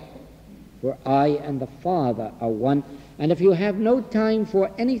mine, for I and the Father are one. And if you have no time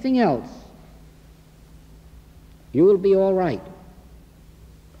for anything else, you will be all right.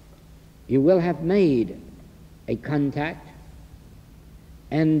 You will have made a contact,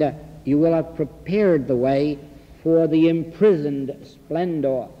 and you will have prepared the way for the imprisoned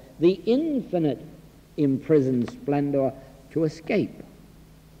splendor, the infinite imprisoned splendor, to escape.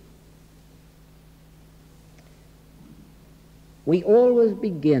 We always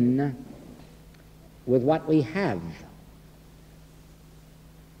begin with what we have.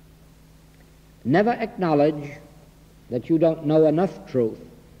 Never acknowledge that you don't know enough truth.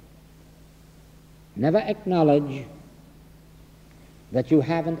 Never acknowledge that you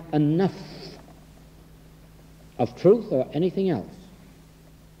haven't enough of truth or anything else.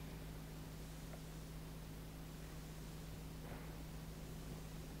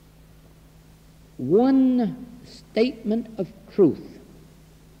 One statement of truth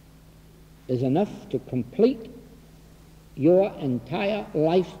is enough to complete your entire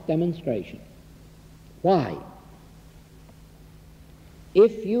life's demonstration. Why?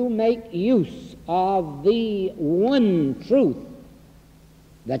 If you make use of the one truth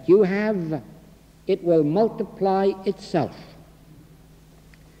that you have, it will multiply itself.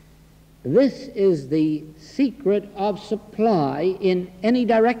 This is the secret of supply in any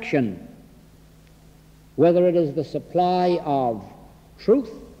direction, whether it is the supply of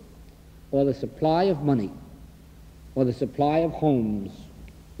truth or the supply of money or the supply of homes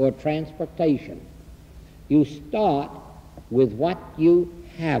or transportation. You start with what you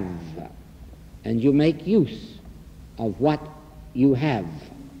have, and you make use of what you have.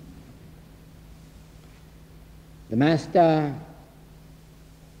 The Master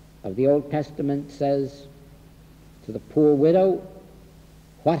of the Old Testament says to the poor widow,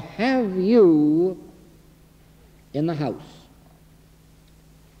 "What have you in the house?"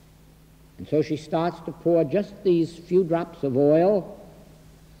 And so she starts to pour just these few drops of oil,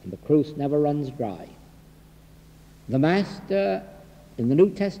 and the cruse never runs dry. The Master in the New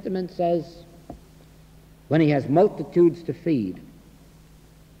Testament says, when he has multitudes to feed,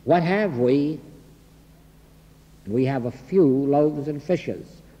 "What have we?" And we have a few loaves and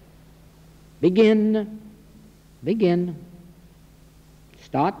fishes. Begin.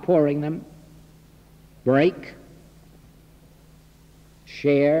 Start pouring them. Break.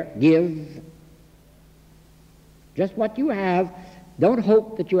 Share. Give. Just what you have. Don't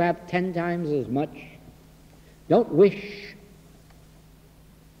hope that you have 10 times as much. Don't wish.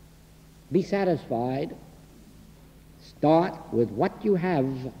 Be satisfied. Start with what you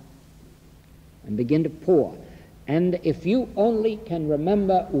have and begin to pour. And if you only can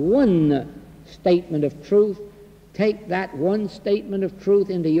remember one statement of truth, take that one statement of truth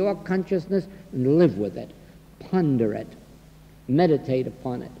into your consciousness and live with it. Ponder it. Meditate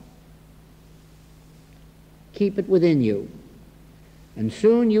upon it. Keep it within you. And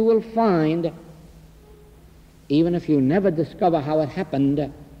soon you will find, even if you never discover how it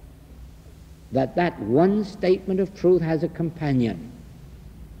happened, that that one statement of truth has a companion.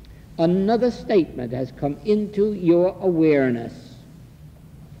 Another statement has come into your awareness.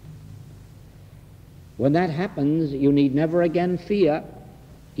 When that happens, you need never again fear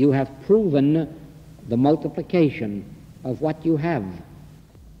you have proven the multiplication of what you have.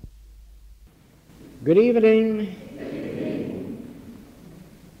 Good evening.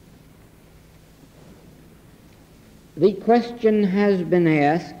 The question has been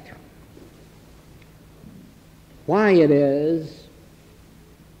asked why it is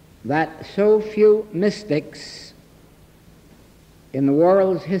that so few mystics in the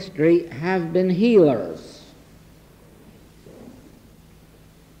world's history have been healers.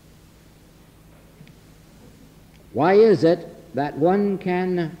 Why is it that one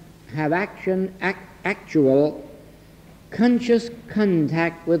can have actual conscious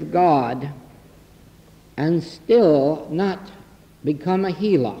contact with God and still not become a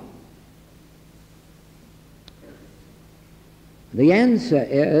healer? The answer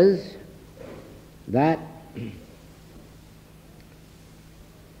is that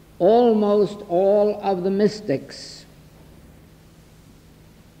almost all of the mystics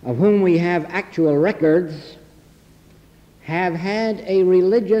of whom we have actual records have had a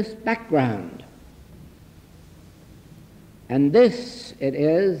religious background. And this it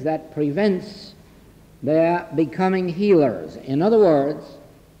is that prevents their becoming healers. In other words,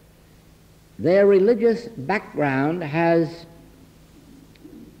 their religious background has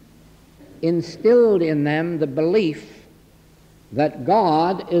instilled in them the belief that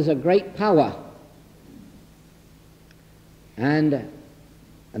God is a great power and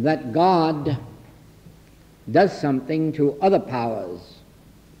that God does something to other powers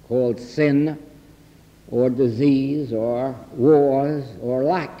called sin or disease or wars or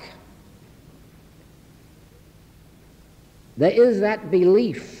lack. There is that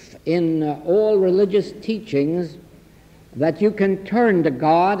belief in all religious teachings that you can turn to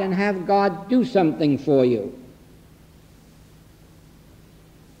God and have God do something for you.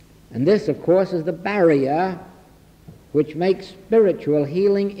 And this, of course, is the barrier which makes spiritual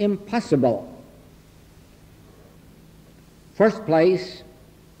healing impossible. First place,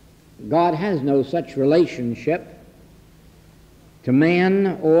 God has no such relationship to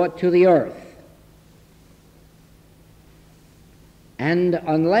man or to the earth. And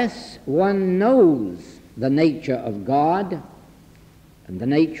unless one knows the nature of God and the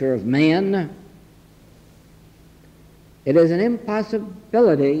nature of man, it is an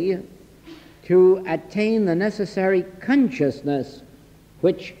impossibility to attain the necessary consciousness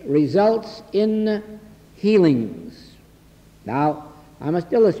which results in healings. Now, I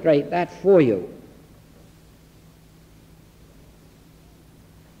must illustrate that for you.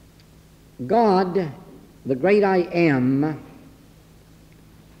 God, the great I Am,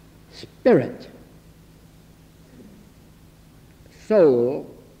 Spirit, soul,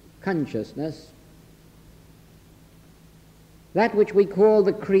 consciousness, that which we call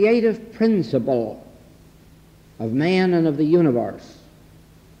the creative principle of man and of the universe,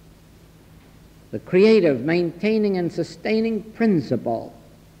 the creative, maintaining, and sustaining principle,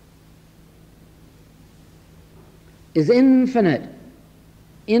 is infinite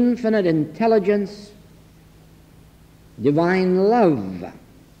intelligence, divine love.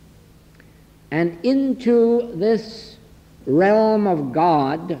 And into this realm of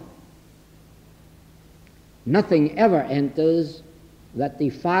God, nothing ever enters that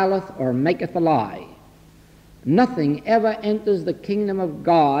defileth or maketh a lie. Nothing ever enters the kingdom of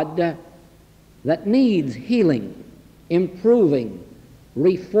God that needs healing, improving,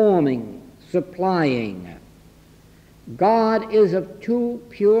 reforming, supplying. God is of too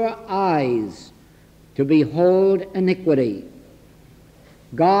pure eyes to behold iniquity.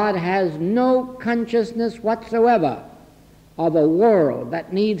 God has no consciousness whatsoever of a world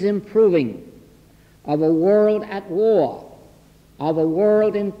that needs improving, of a world at war, of a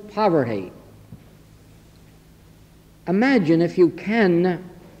world in poverty. Imagine, if you can,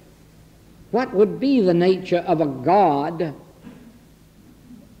 what would be the nature of a God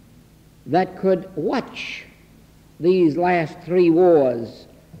that could watch these last 3 wars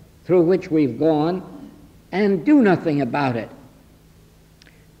through which we've gone and do nothing about it.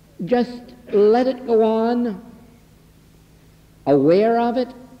 Just let it go on, aware of it.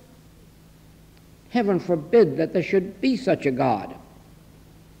 Heaven forbid that there should be such a God.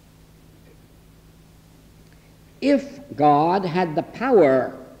 If God had the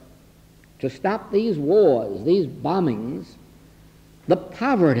power to stop these wars, these bombings, the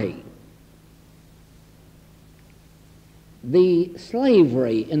poverty, the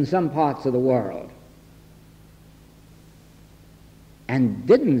slavery in some parts of the world, and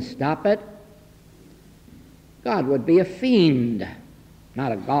didn't stop it, God would be a fiend,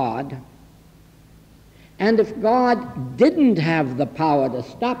 not a God. And if God didn't have the power to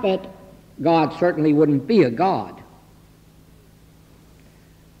stop it, God certainly wouldn't be a God.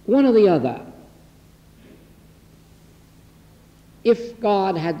 one or the other. If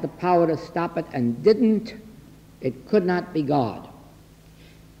God had the power to stop it and didn't, it could not be God.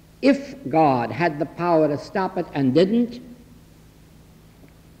 If God had the power to stop it and didn't,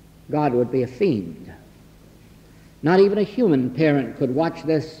 God would be a fiend. Not even a human parent could watch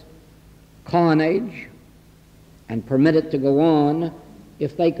this carnage and permit it to go on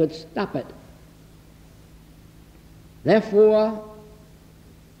if they could stop it. Therefore,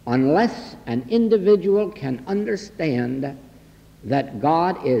 unless an individual can understand that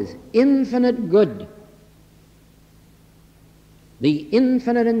God is infinite good, the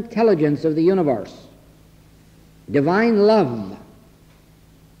infinite intelligence of the universe, divine love,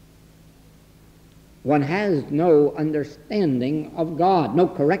 one has no understanding of God, no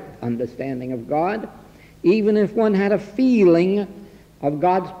correct understanding of God, even if one had a feeling of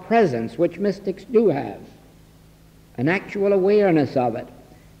God's presence, which mystics do have, an actual awareness of it.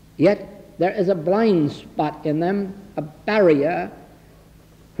 Yet there is a blind spot in them, a barrier,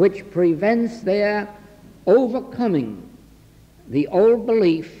 which prevents their overcoming the old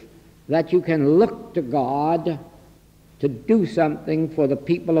belief that you can look to God to do something for the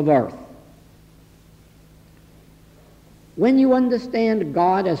people of earth. When you understand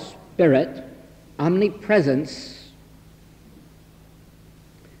God as spirit, omnipresence,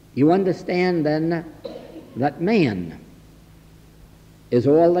 you understand then that man is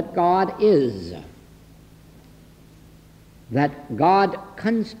all that God is, that God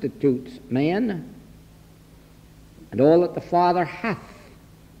constitutes man, and all that the Father hath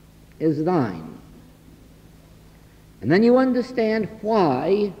is thine. And then you understand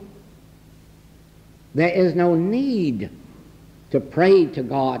why there is no need to pray to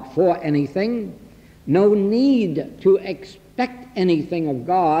God for anything, no need to expect anything of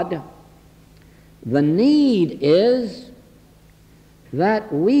God. The need is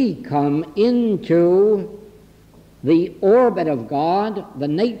that we come into the orbit of God, the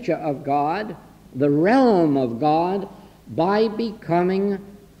nature of God, the realm of God, by becoming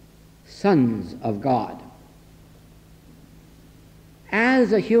sons of God.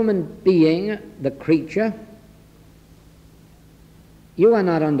 As a human being, the creature, you are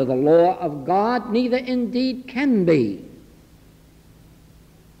not under the law of God, neither indeed can be.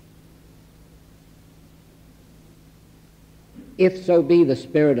 If so be the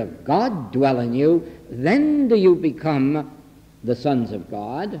Spirit of God dwell in you, then do you become the sons of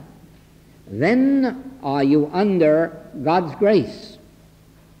God. Then are you under God's grace.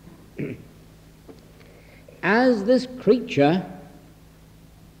 As this creature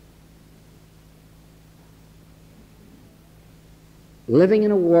living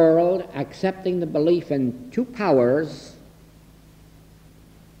in a world accepting the belief in two powers,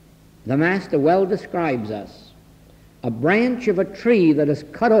 the Master well describes us. A branch of a tree that is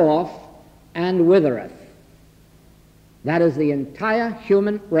cut off and withereth. That is the entire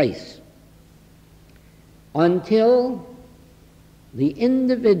human race. Until the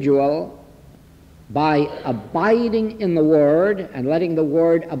individual, by abiding in the Word and letting the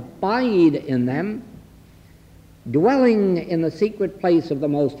Word abide in them, dwelling in the secret place of the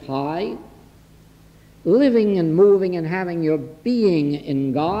Most High, living and moving and having your being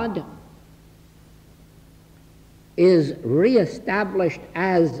in God, is reestablished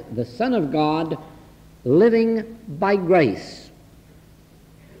as the Son of God, living by grace.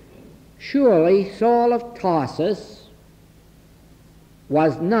 Surely Saul of Tarsus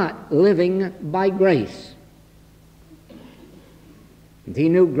was not living by grace. And he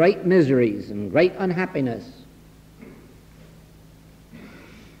knew great miseries and great unhappiness.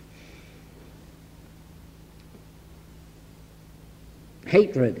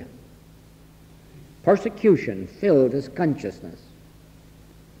 Hatred, persecution filled his consciousness.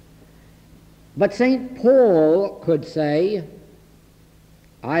 But St. Paul could say,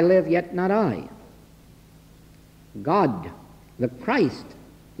 I live, yet not I. God, the Christ,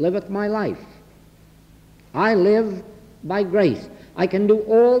 liveth my life. I live by grace. I can do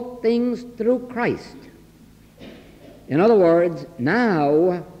all things through Christ. In other words,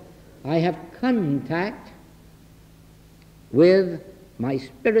 now I have contact with my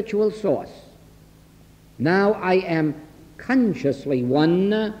spiritual source. Now I am consciously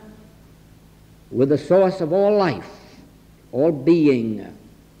one with the source of all life, all being.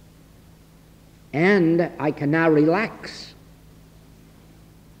 And I can now relax,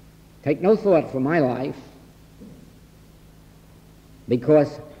 take no thought for my life,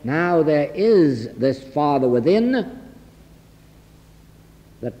 because now there is this Father within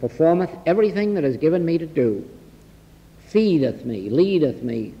that performeth everything that is given me to do, feedeth me, leadeth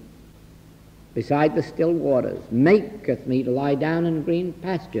me, beside the still waters, maketh me to lie down in green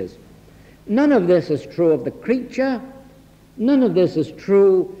pastures. None of this is true of the creature. None of this is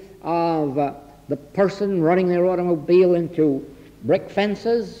true of the person running their automobile into brick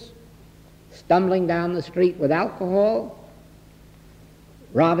fences, stumbling down the street with alcohol,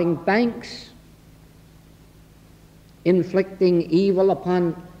 robbing banks, inflicting evil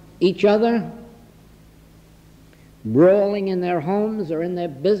upon each other, brawling in their homes or in their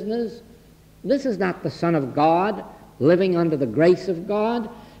business. This is not the Son of God living under the grace of God.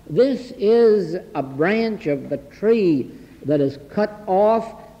 This is a branch of the tree that is cut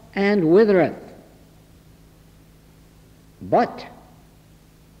off and withereth. But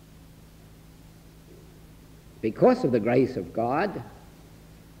because of the grace of God,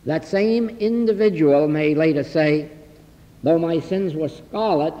 that same individual may later say, though my sins were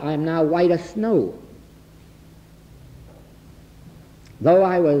scarlet, I am now white as snow. Though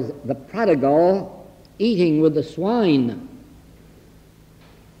I was the prodigal eating with the swine,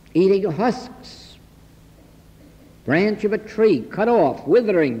 eating husks, branch of a tree cut off,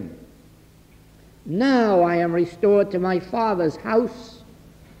 withering, now I am restored to my Father's house,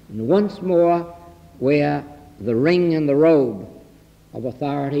 and once more wear the ring and the robe of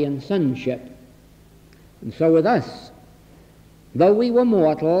authority and sonship. And so with us, though we were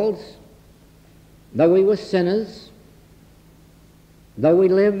mortals, though we were sinners, though we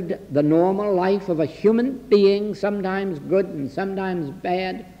lived the normal life of a human being, sometimes good and sometimes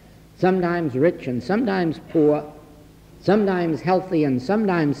bad, sometimes rich and sometimes poor, sometimes healthy and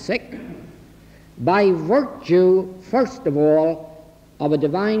sometimes sick, by virtue, first of all, of a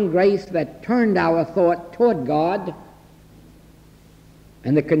divine grace that turned our thought toward God,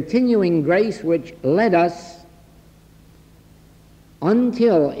 and the continuing grace which led us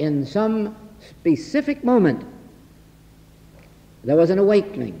until in some specific moment there was an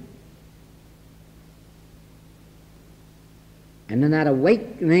awakening. And in that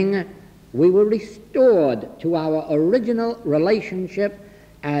awakening, we were restored to our original relationship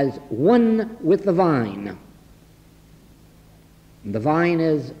as one with the vine. And the vine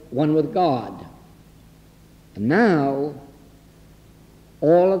is one with God. And now,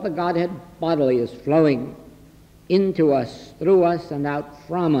 all of the Godhead bodily is flowing into us, through us, and out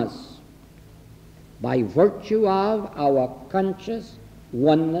from us by virtue of our conscious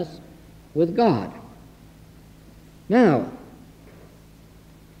oneness with God. Now,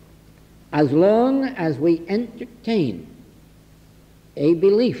 as long as we entertain a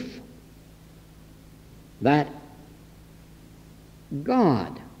belief that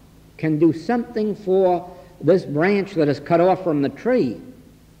God can do something for this branch that is cut off from the tree,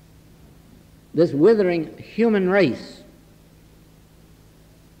 this withering human race,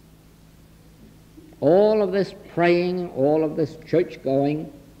 all of this praying, all of this church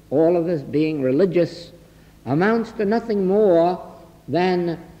going, all of this being religious amounts to nothing more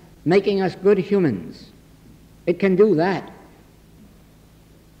than making us good humans. It can do that.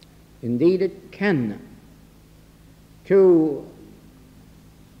 Indeed, it can. To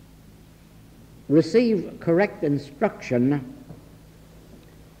receive correct instruction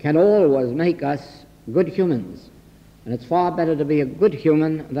can always make us good humans. And it's far better to be a good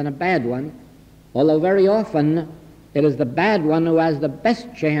human than a bad one, although very often it is the bad one who has the best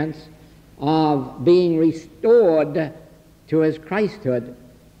chance of being restored to his Christhood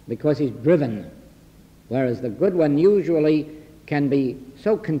because he's driven, whereas the good one usually can be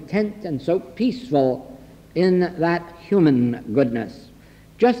so content and so peaceful in that human goodness.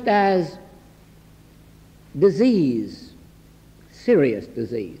 Just as disease, serious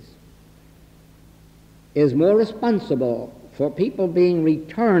disease, is more responsible for people being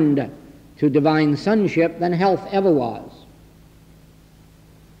returned to divine sonship than health ever was.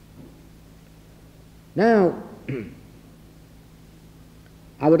 Now,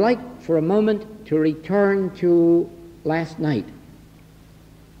 I would like for a moment to return to last night.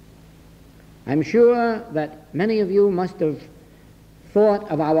 I'm sure that many of you must have thought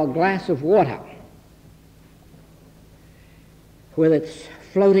of our glass of water with its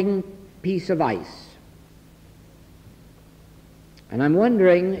floating piece of ice. And I'm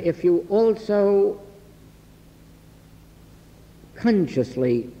wondering if you also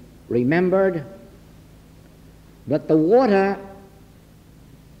consciously remembered that the water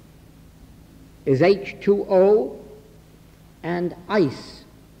is H2O and ice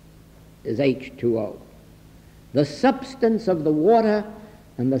is H2O. The substance of the water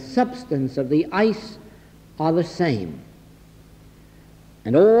and the substance of the ice are the same.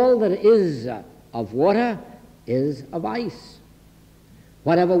 And all that is of water is of ice.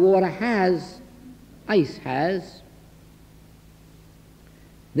 Whatever water has, ice has.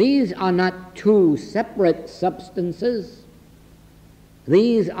 These are not two separate substances.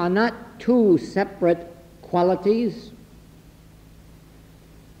 These are not two separate qualities.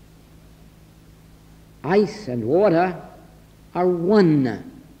 Ice and water are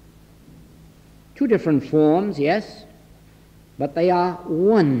one. Two different forms, yes, but they are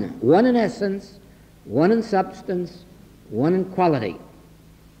one. One in essence, one in substance, one in quality.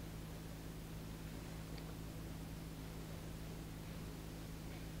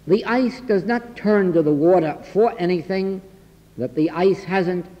 The ice does not turn to the water for anything that the ice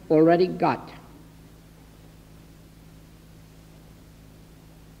hasn't already got.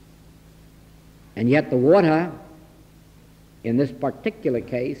 And yet the water, in this particular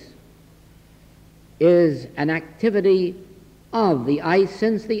case, is an activity of the ice,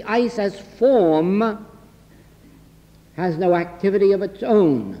 since the ice as form has no activity of its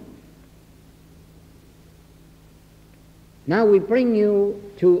own. Now we bring you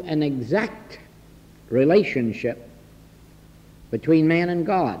to an exact relationship between man and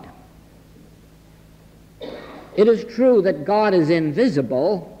God. It is true that God is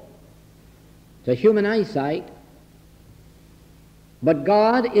invisible to human eyesight, but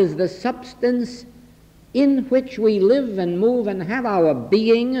God is the substance in which we live and move and have our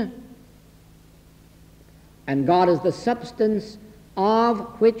being, and God is the substance of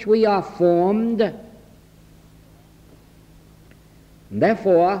which we are formed.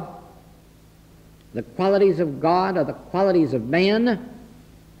 Therefore, the qualities of God are the qualities of man,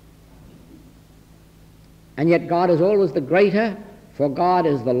 and yet God is always the greater, for God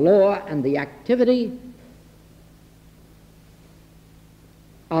is the law and the activity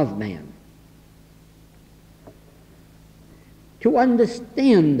of man. To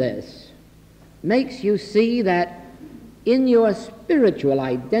understand this makes you see that in your spiritual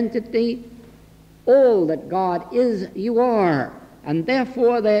identity, all that God is, you are. And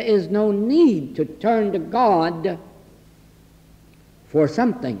therefore there is no need to turn to God for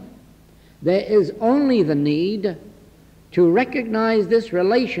something. There is only the need to recognize this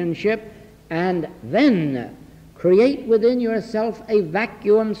relationship and then create within yourself a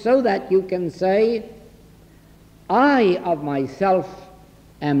vacuum so that you can say, I of myself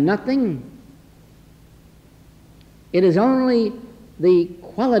am nothing. It is only the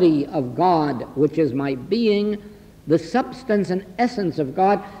quality of God which is my being, the substance and essence of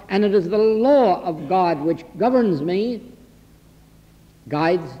God, and it is the law of God which governs me,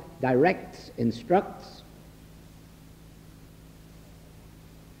 guides, directs, instructs.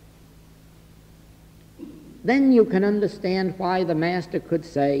 Then you can understand why the Master could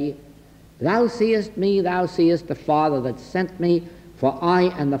say, Thou seest me, thou seest the Father that sent me, for I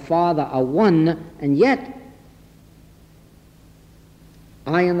and the Father are one, and yet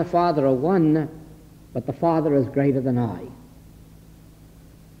I and the Father are one, but the Father is greater than I.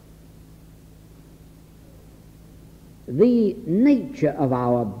 The nature of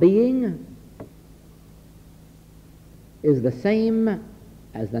our being is the same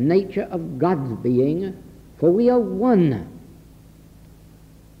as the nature of God's being, for we are one.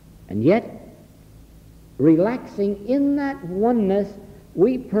 And yet, relaxing in that oneness,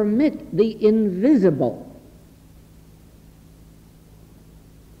 we permit the invisible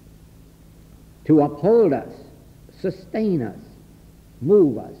to uphold us, sustain us,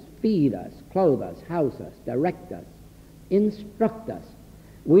 move us, feed us, clothe us, house us, direct us, instruct us.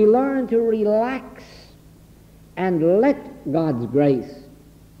 We learn to relax and let God's grace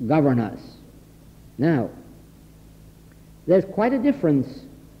govern us. Now, there's quite a difference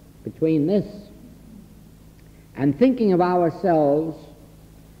between this and thinking of ourselves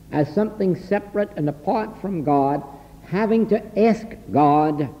as something separate and apart from God, having to ask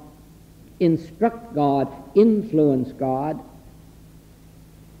God, instruct God, influence God.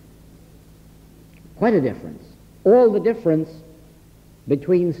 Quite a difference. All the difference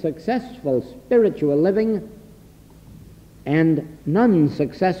between successful spiritual living and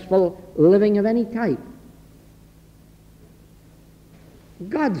non-successful living of any type.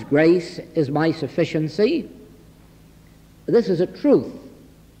 God's grace is my sufficiency. This is a truth.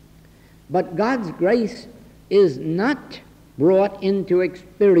 But God's grace is not brought into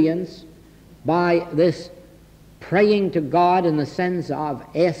experience by this praying to God in the sense of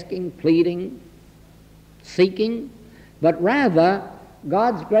asking, pleading, seeking, but rather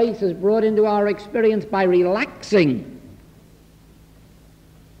God's grace is brought into our experience by relaxing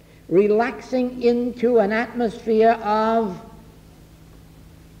into an atmosphere of,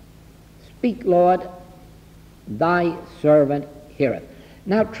 Speak, Lord, thy servant heareth.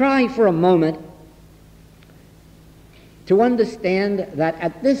 Now try for a moment to understand that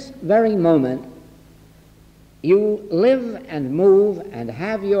at this very moment You live and move and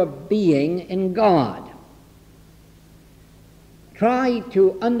have your being in God. Try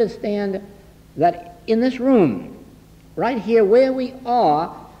to understand that in this room, right here where we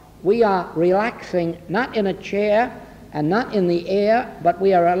are relaxing not in a chair and not in the air, but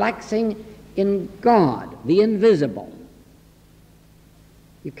we are relaxing in God, the invisible.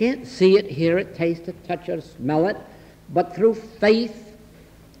 You can't see it, hear it, taste it, touch it, smell it, but through faith,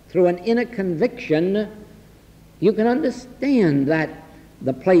 through an inner conviction, you can understand that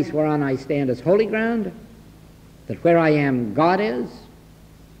the place whereon I stand is holy ground, that where I am God is,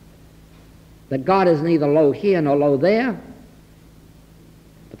 that God is neither low here nor low there,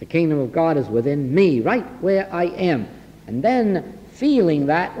 but the kingdom of God is within me, right where I am. And then, feeling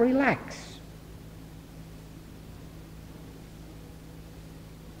that, relax.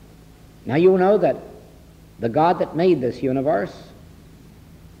 Now you know that the God that made this universe,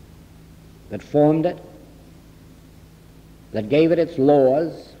 that formed it, that gave it its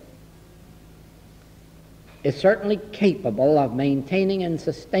laws, is certainly capable of maintaining and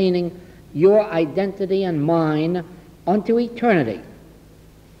sustaining your identity and mine unto eternity.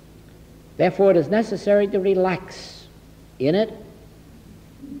 Therefore, it is necessary to relax in it,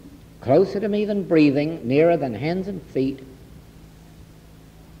 closer to me than breathing, nearer than hands and feet.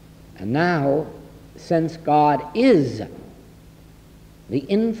 And now, since God is the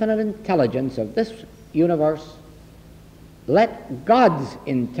infinite intelligence of this universe, let God's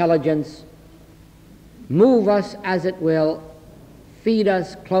intelligence move us as it will, feed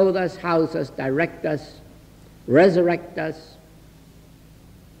us, clothe us, house us, direct us, resurrect us,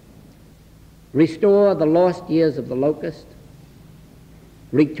 restore the lost years of the locust,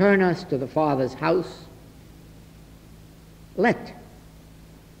 return us to the Father's house. Let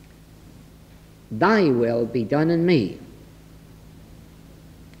thy will be done in me,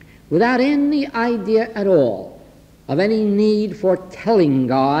 without any idea at all of any need for telling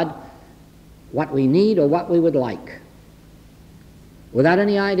God what we need or what we would like, without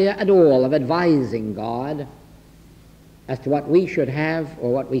any idea at all of advising God as to what we should have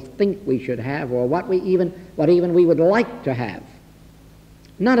or what we think we should have or what even we would like to have.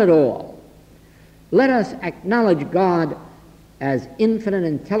 Not at all. Let us acknowledge God as infinite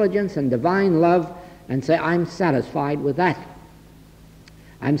intelligence and divine love and say, I'm satisfied with that.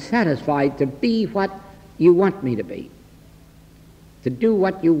 I'm satisfied to be what you want me to be, to do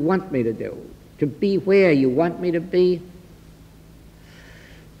what you want me to do, to be where you want me to be.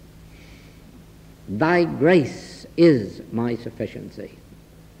 Thy grace is my sufficiency.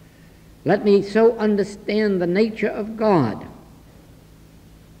 Let me so understand the nature of God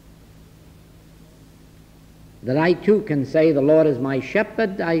that I too can say, the Lord is my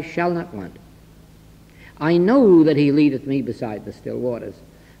shepherd, I shall not want. I know that he leadeth me beside the still waters,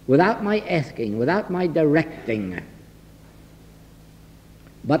 without my asking, without my directing.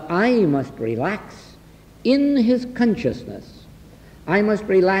 But I must relax in his consciousness. I must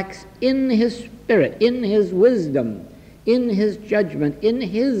relax in his spirit, in his wisdom, in his judgment, in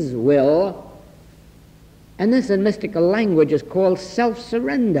his will. And this in mystical language is called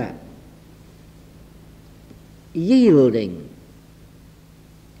self-surrender. Yielding,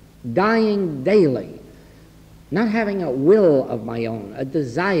 dying daily, not having a will of my own, a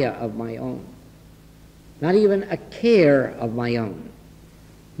desire of my own, not even a care of my own,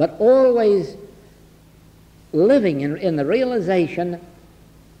 but always living in the realization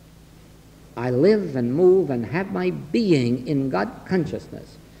I live and move and have my being in God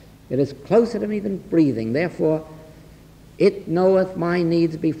consciousness. It is closer to me than breathing. Therefore, it knoweth my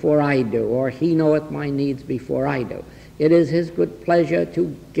needs before I do, or he knoweth my needs before I do. It is his good pleasure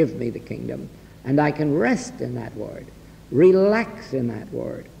to give me the kingdom, and I can rest in that word, relax in that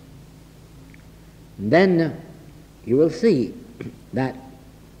word. And then you will see that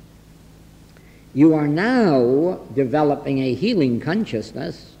you are now developing a healing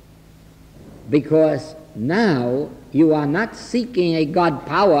consciousness, because now you are not seeking a God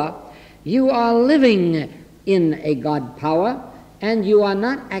power, you are living in a God power, and you are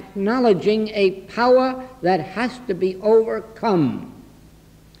not acknowledging a power that has to be overcome.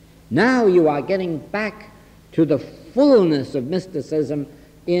 Now you are getting back to the fullness of mysticism,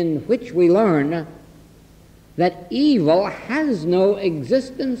 in which we learn that evil has no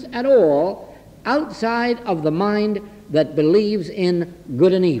existence at all outside of the mind that believes in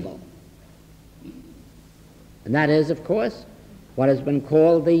good and evil. And that is, of course, what has been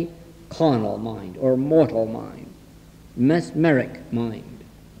called the carnal mind, or mortal mind, mesmeric mind,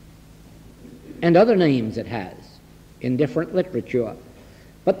 and other names it has in different literature.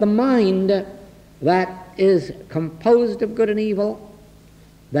 But the mind that is composed of good and evil,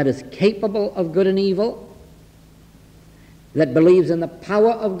 that is capable of good and evil, that believes in the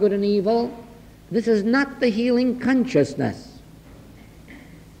power of good and evil, this is not the healing consciousness.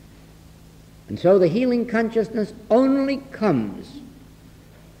 And so the healing consciousness only comes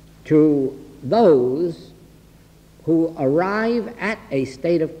to those who arrive at a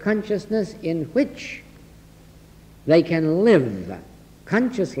state of consciousness in which they can live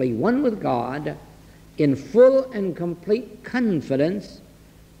consciously one with God in full and complete confidence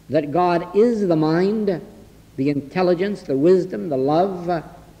that God is the mind, the intelligence, the wisdom, the love,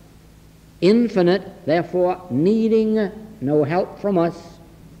 infinite, therefore needing no help from us,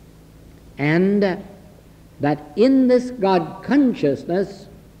 and that in this God consciousness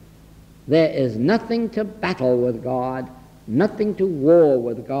there is nothing to battle with God, nothing to war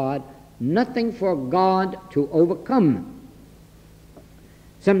with God, nothing for God to overcome.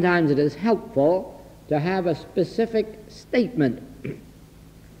 Sometimes it is helpful to have a specific statement,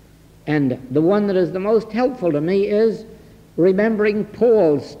 and the one that is the most helpful to me is remembering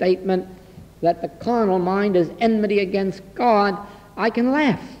Paul's statement that the carnal mind is enmity against God. I can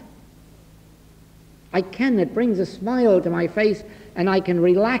laugh. It brings a smile to my face, and I can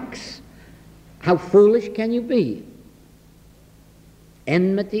relax. How foolish can you be?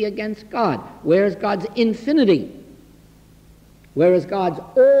 Enmity against God. Where is God's infinity? Where is God's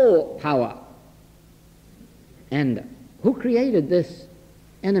all power? And who created this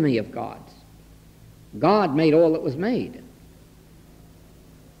enemy of God's? God made all that was made.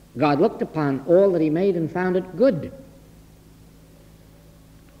 God looked upon all that he made and found it good.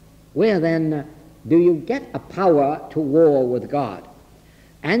 Where then do you get a power to war with God?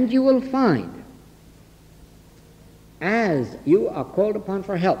 And you will find, as you are called upon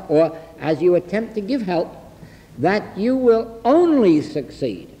for help, or as you attempt to give help, that you will only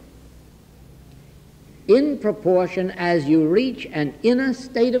succeed in proportion as you reach an inner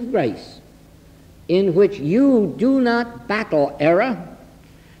state of grace in which you do not battle error,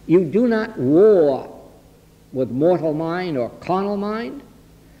 you do not war with mortal mind or carnal mind,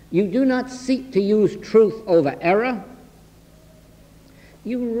 you do not seek to use truth over error.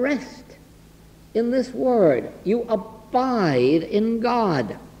 You rest in this word. You abide in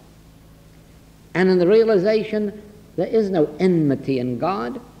God. And in the realization there is no enmity in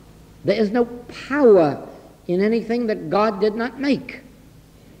God. There is no power in anything that God did not make.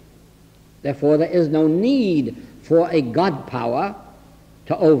 Therefore, there is no need for a God power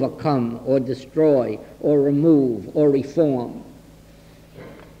to overcome or destroy or remove or reform.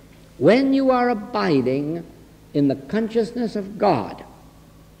 When you are abiding in the consciousness of God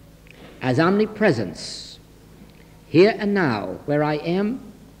as omnipresence, here and now, where I am,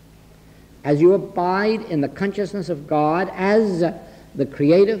 as you abide in the consciousness of God as the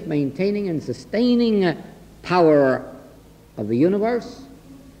creative, maintaining, and sustaining power of the universe,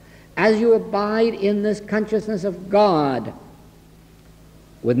 as you abide in this consciousness of God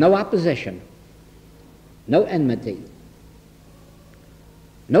with no opposition, no enmity,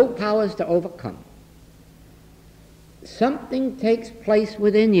 no powers to overcome, something takes place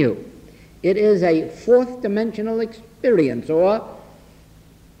within you. It is a fourth dimensional experience, or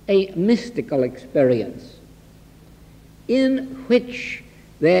a mystical experience, in which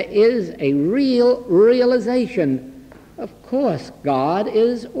there is a real realization. Of course, God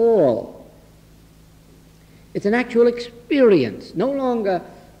is all. It's an actual experience, no longer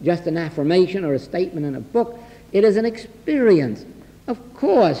just an affirmation or a statement in a book. It is an experience. Of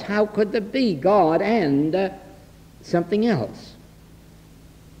course, how could there be God and something else?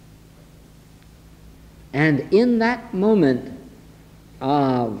 And in that moment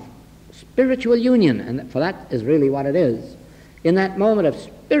of spiritual union, and for that is really what it is, in that moment of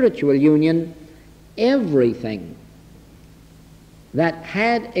spiritual union, everything that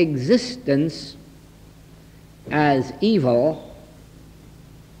had existence as evil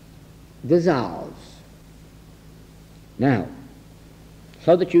dissolves. Now,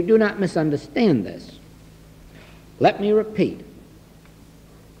 so that you do not misunderstand this, let me repeat.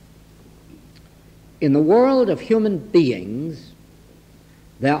 In the world of human beings,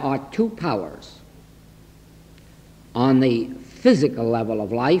 there are two powers. On the physical level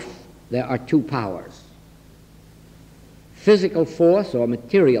of life, there are two powers. Physical force or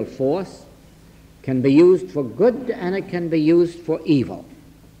material force can be used for good and it can be used for evil.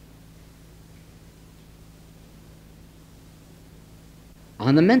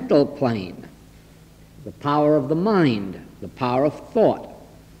 On the mental plane, the power of the mind, the power of thought,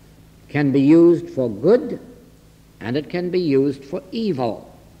 can be used for good and it can be used for evil.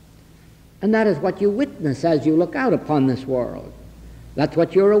 And that is what you witness as you look out upon this world. That's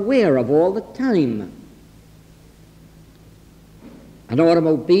what you're aware of all the time. An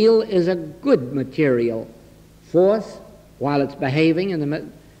automobile is a good material force while it's behaving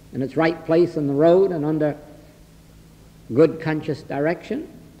in its right place in the road and under good conscious direction,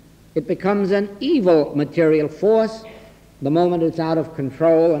 it becomes an evil material force the moment it's out of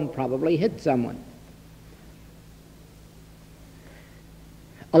control and probably hits someone.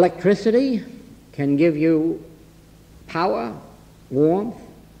 Electricity can give you power, warmth,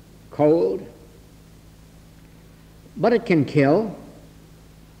 cold, but it can kill.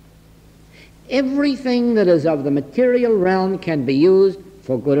 Everything that is of the material realm can be used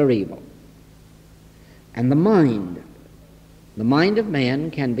for good or evil. And the mind of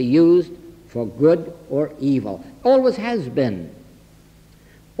man can be used for good or evil. Always has been.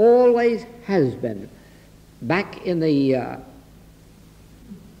 Always has been. Back in the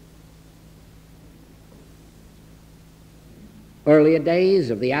earlier days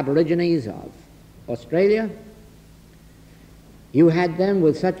of the Aborigines of Australia, you had them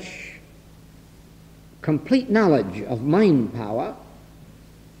with such complete knowledge of mind power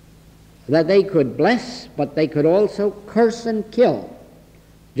that they could bless, but they could also curse and kill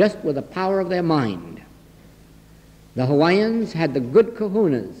just with the power of their mind. The Hawaiians had the good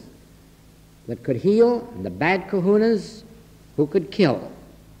kahunas that could heal, and the bad kahunas who could kill.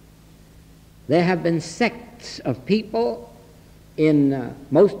 There have been sects of people in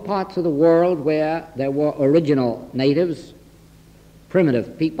most parts of the world where there were original natives,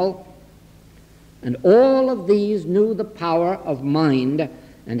 primitive people, and all of these knew the power of mind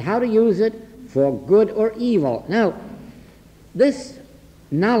and how to use it for good or evil. Now, this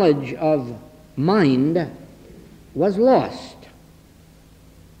knowledge of mind was lost,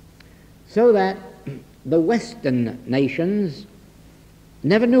 so that the Western nations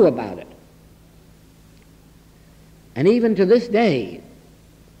never knew about it. And even to this day,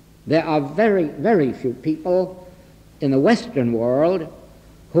 there are very, very few people in the Western world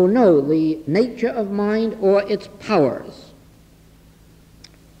who know the nature of mind or its powers.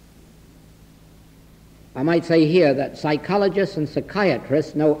 I might say here that psychologists and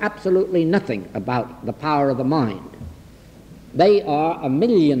psychiatrists know absolutely nothing about the power of the mind. They are a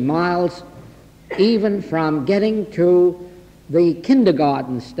million miles even from getting to the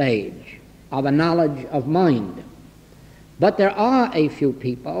kindergarten stage of a knowledge of mind. But there are a few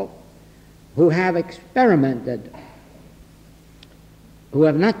people who have experimented, who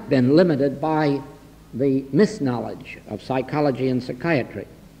have not been limited by the misknowledge of psychology and psychiatry.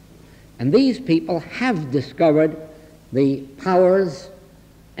 And these people have discovered the powers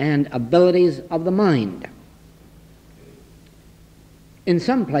and abilities of the mind. In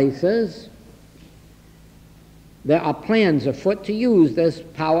some places, there are plans afoot to use this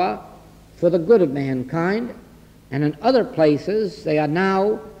power for the good of mankind, and in other places, they are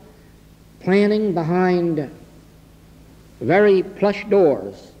now planning behind very plush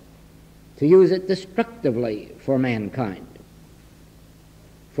doors to use it destructively for mankind,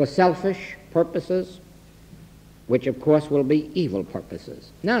 for selfish purposes, which of course will be evil purposes.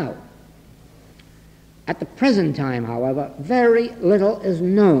 Now, at the present time, however, very little is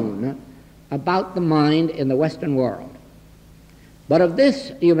known about the mind in the Western world. But of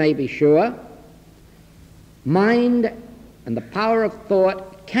this you may be sure: mind and the power of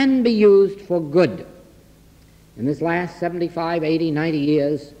thought can be used for good. In this last 75, 80, 90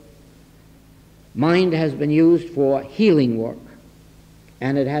 years, mind has been used for healing work,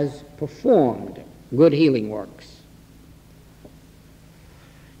 and it has performed good healing works.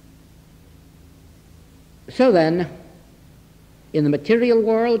 So then, in the material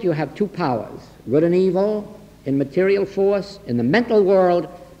world, you have two powers, good and evil in material force. In the mental world,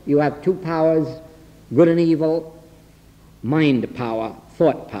 you have two powers, good and evil, mind power,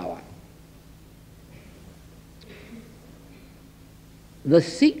 thought power. The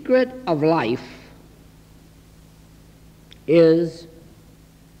secret of life is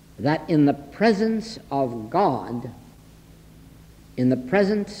that in the presence of God, in the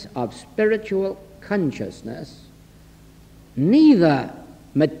presence of spiritual consciousness, neither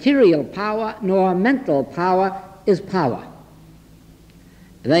material power nor mental power is power.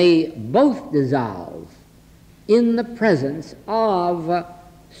 They both dissolve in the presence of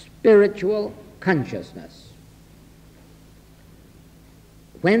spiritual consciousness.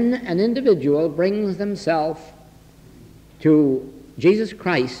 When an individual brings themselves to Jesus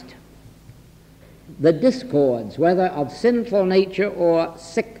Christ, the discords, whether of sinful nature or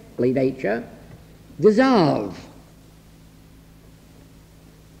sickly nature, dissolve.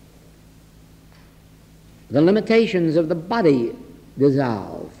 The limitations of the body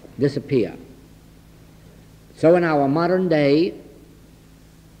dissolve, disappear. So in our modern day,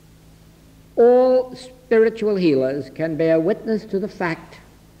 all spiritual healers can bear witness to the fact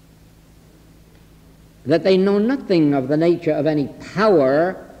that they know nothing of the nature of any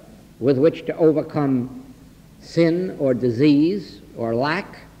power with which to overcome sin or disease or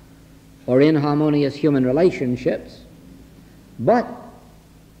lack or inharmonious human relationships, but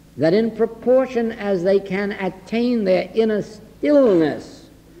that in proportion as they can attain their inner stillness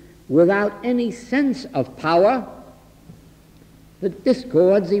without any sense of power, the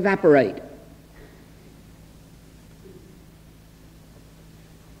discords evaporate.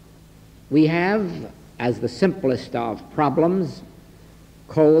 We have, as the simplest of problems,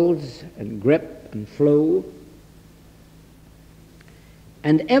 colds and grip and flu,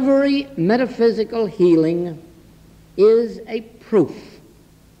 and every metaphysical healing is a proof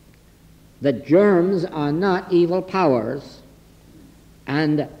that germs are not evil powers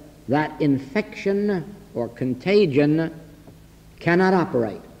and that infection or contagion cannot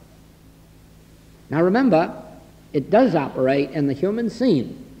operate. Now remember, it does operate in the human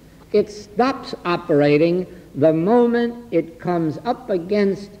scene. It stops operating the moment it comes up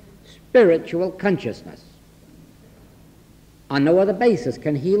against spiritual consciousness. On no other basis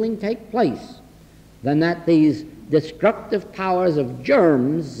can healing take place than that these destructive powers of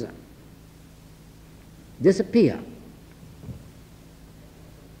germs disappear.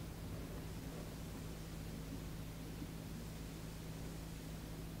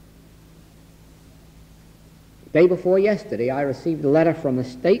 Day before yesterday, I received a letter from the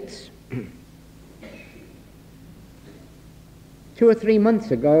States. 2 or 3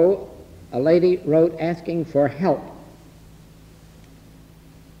 months ago, a lady wrote asking for help.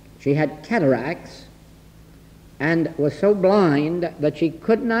 She had cataracts and was so blind that she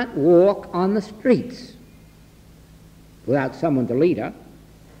could not walk on the streets without someone to lead her.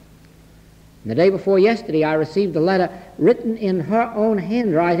 And the day before yesterday, I received a letter written in her own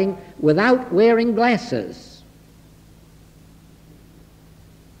handwriting without wearing glasses.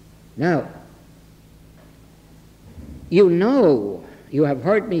 Now, you have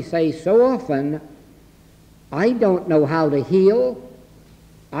heard me say so often, I don't know how to heal.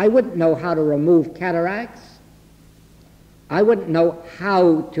 I wouldn't know how to remove cataracts. I wouldn't know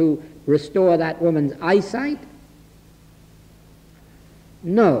how to restore that woman's eyesight.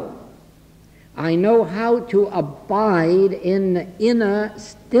 No. I know how to abide in inner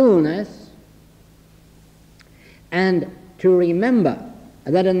stillness and to remember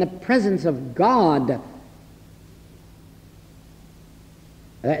that in the presence of God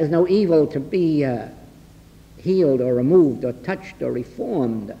there is no evil to be healed or removed or touched or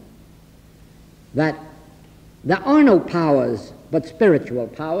reformed, that there are no powers but spiritual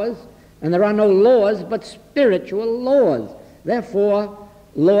powers, and there are no laws but spiritual laws. Therefore,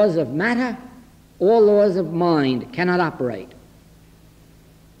 laws of matter or laws of mind cannot operate.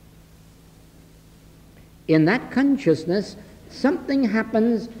 In that consciousness, something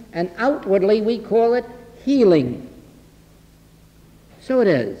happens, and outwardly we call it healing. So it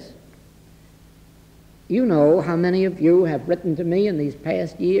is. You know how many of you have written to me in these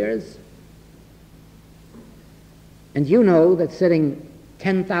past years, and you know that sitting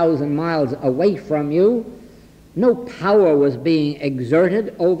 10,000 miles away from you, no power was being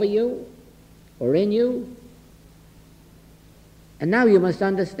exerted over you or in you. And now you must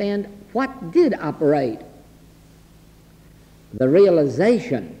understand what did operate. The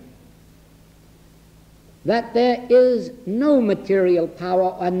realization that there is no material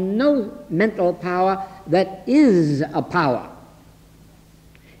power or no mental power that is a power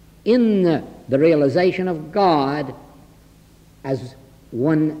in the realization of God as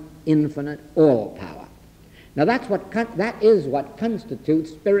one infinite all power. Now that is what constitutes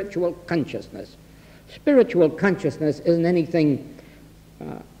spiritual consciousness. Spiritual consciousness isn't anything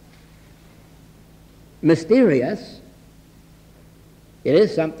mysterious. It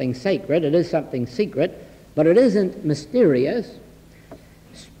is something sacred, it is something secret, but it isn't mysterious.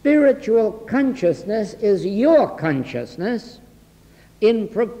 Spiritual consciousness is your consciousness in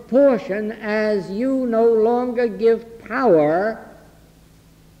proportion as you no longer give power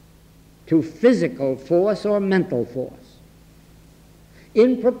to physical force or mental force.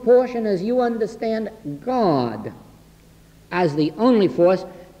 In proportion as you understand God as the only force,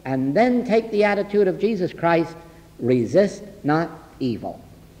 and then take the attitude of Jesus Christ, resist not evil.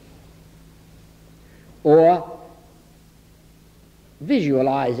 Or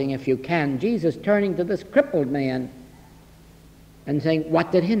visualizing, if you can, Jesus turning to this crippled man and saying,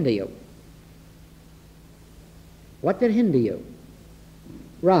 what did hinder you? What did hinder you?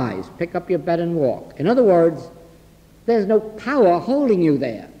 Rise, pick up your bed and walk. In other words, there's no power holding you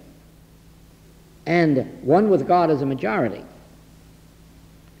there. And one with God is a majority.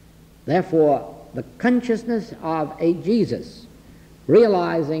 Therefore, the consciousness of a Jesus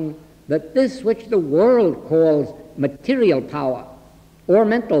realizing that this which the world calls material power or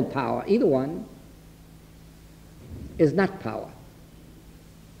mental power, either one, is not power.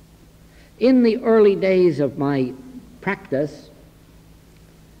 In the early days of my practice,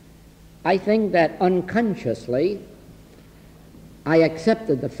 I think that unconsciously I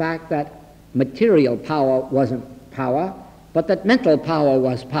accepted the fact that material power wasn't power, but that mental power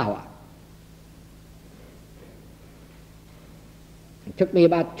was power. It took me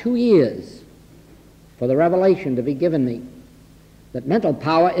about 2 years for the revelation to be given me that mental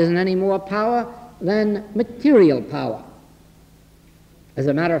power isn't any more power than material power. As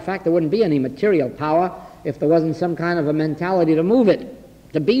a matter of fact, there wouldn't be any material power if there wasn't some kind of a mentality to move it,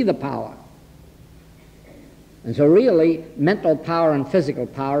 to be the power. And so really, mental power and physical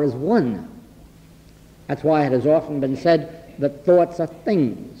power is one. That's why it has often been said that thoughts are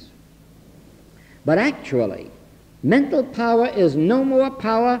things. But actually, mental power is no more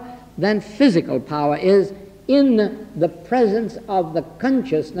power than physical power is in the presence of the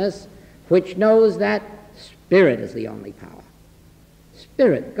consciousness which knows that spirit is the only power.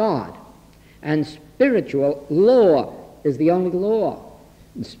 Spirit, God. And spiritual law is the only law.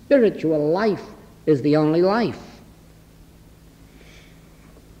 And spiritual life is the only life.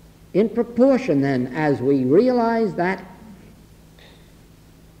 In proportion, then, as we realize that,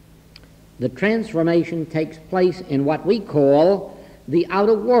 the transformation takes place in what we call the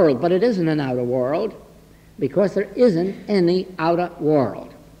outer world. But it isn't an outer world, because there isn't any outer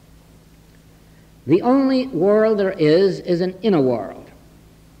world. The only world there is an inner world.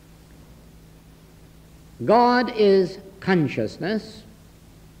 God is consciousness,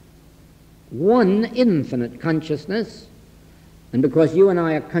 one infinite consciousness, and because you and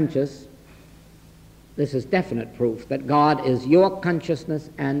I are conscious, this is definite proof that God is your consciousness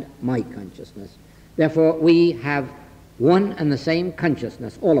and my consciousness. Therefore, we have one and the same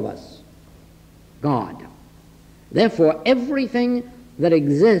consciousness, all of us, God. Therefore, everything that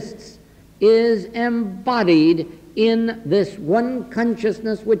exists is embodied in this one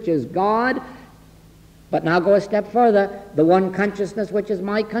consciousness which is God. But now go a step further, the one consciousness which is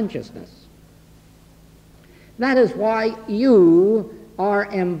my consciousness. That is why you are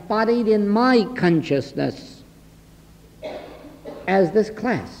embodied in my consciousness as this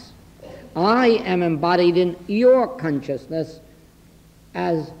class. I am embodied in your consciousness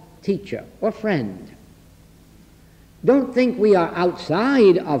as teacher or friend. Don't think we are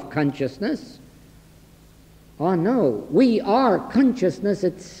outside of consciousness. Oh no, we are consciousness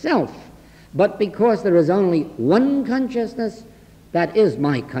itself. But because there is only one consciousness, that is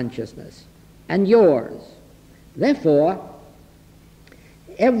my consciousness and yours. Therefore,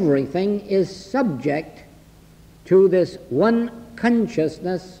 everything is subject to this one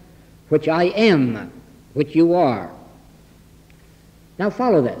consciousness which I am, which you are. Now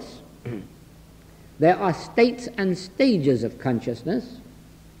follow this. There are states and stages of consciousness,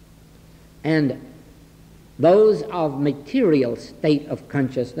 and those of material state of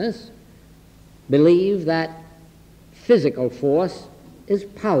consciousness believe that physical force is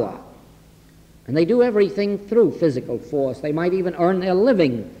power. And they do everything through physical force. They might even earn their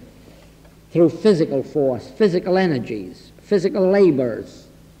living through physical force, physical energies, physical labors.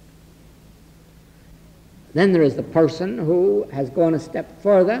 Then there is the person who has gone a step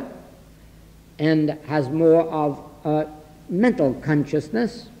further and has more of a mental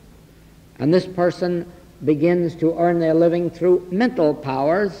consciousness. And this person begins to earn their living through mental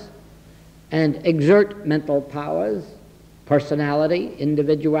powers and exert mental powers, personality,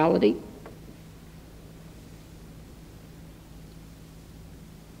 individuality.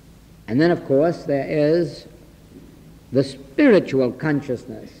 And then, of course, there is the spiritual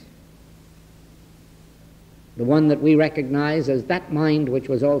consciousness, the one that we recognize as that mind which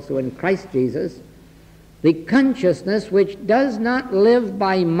was also in Christ Jesus, the consciousness which does not live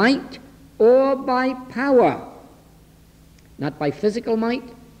by might or by power, not by physical might,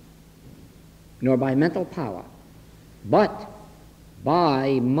 nor by mental power, but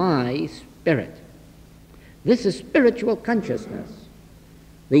by my spirit. This is spiritual consciousness.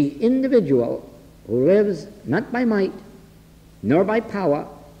 The individual who lives not by might, nor by power,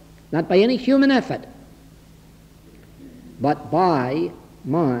 not by any human effort, but by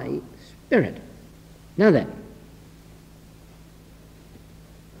my spirit. Now then,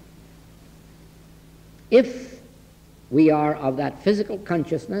 if we are of that physical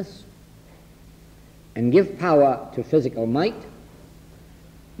consciousness and give power to physical might,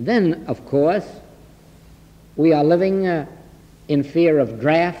 then, of course, we are living in fear of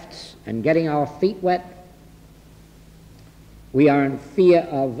drafts and getting our feet wet. We are in fear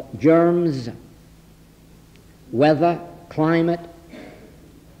of germs, weather, climate.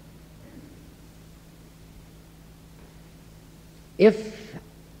 If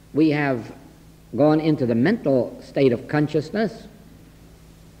we have gone into the mental state of consciousness,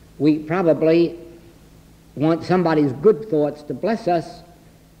 we probably want somebody's good thoughts to bless us,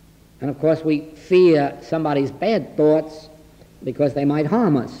 and of course we fear somebody's bad thoughts because they might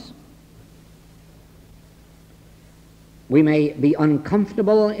harm us. We may be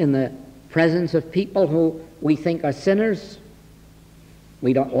uncomfortable in the presence of people who we think are sinners.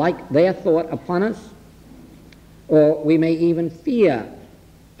 We don't like their thought upon us. Or we may even fear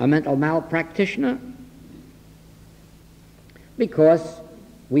a mental malpractitioner because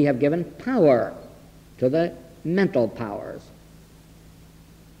we have given power to the mental powers.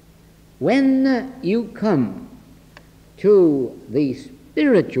 When you come to the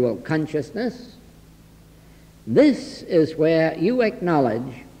spiritual consciousness, this is where you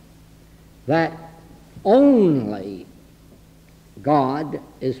acknowledge that only God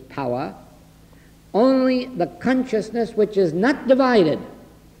is power, only the consciousness which is not divided,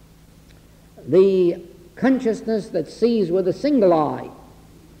 the consciousness that sees with a single eye,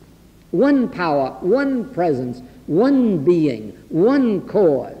 one power, one presence, one being, one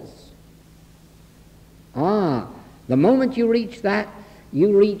cause. The moment you reach that,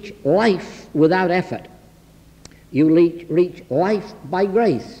 you reach life without effort. You reach life by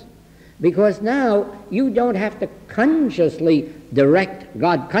grace. Because now you don't have to consciously direct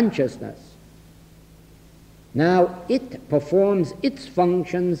God consciousness. Now it performs its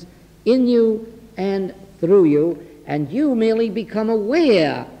functions in you and through you, and you merely become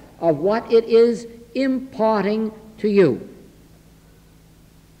aware of what it is imparting to you.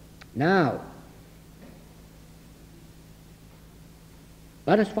 Now,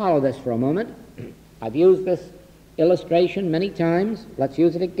 let us follow this for a moment. I've used this illustration many times. Let's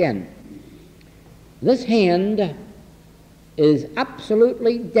use it again. This hand is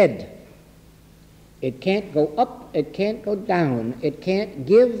absolutely dead. It can't go up, it can't go down, it can't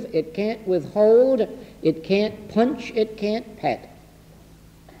give, it can't withhold, it can't punch, it can't pet.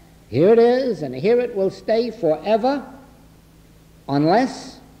 Here it is, and here it will stay forever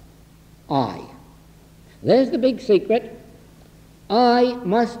unless I. There's the big secret. I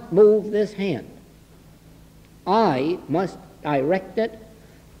must move this hand. I must direct it.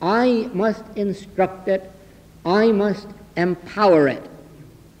 I must instruct it. I must empower it.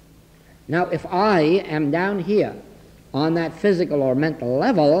 Now, if I am down here on that physical or mental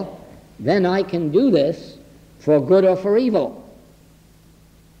level, then I can do this for good or for evil.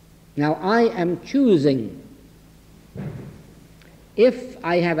 Now, I am choosing. If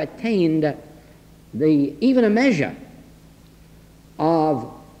I have attained even a measure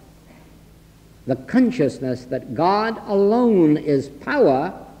of the consciousness that God alone is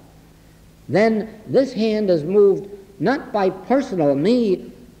power, then this hand is moved not by personal me,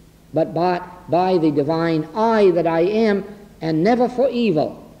 but by the divine I that I am, and never for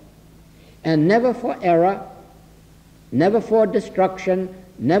evil, and never for error, never for destruction,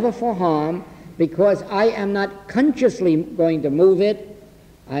 never for harm, because I am not consciously going to move it.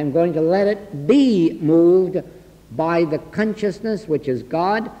 I am going to let it be moved by the consciousness which is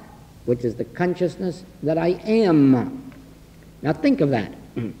God, which is the consciousness that I am. Now think of that.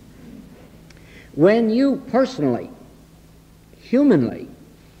 When you personally, humanly,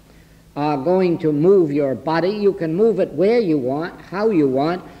 are going to move your body, you can move it where you want, how you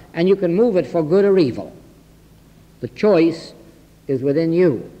want, and you can move it for good or evil. The choice is within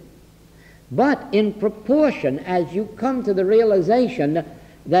you. But in proportion as you come to the realization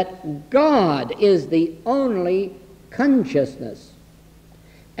that God is the only consciousness,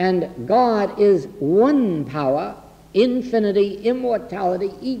 and God is one power, infinity, immortality,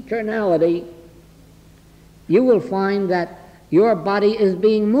 eternality, you will find that your body is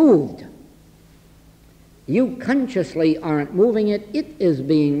being moved. You consciously aren't moving it, it is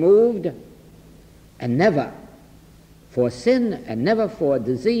being moved, and never for sin, and never for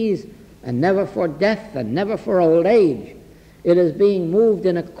disease, and never for death, and never for old age. It is being moved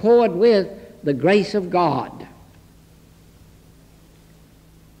in accord with the grace of God.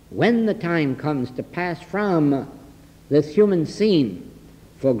 When the time comes to pass from this human scene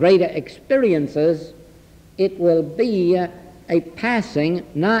for greater experiences, it will be a passing,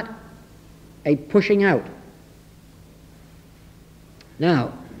 not a pushing out.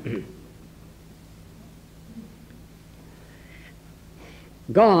 Now,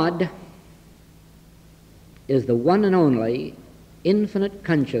 God is the one and only infinite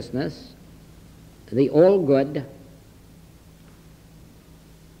consciousness, the all-good,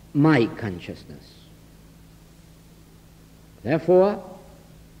 my consciousness. Therefore,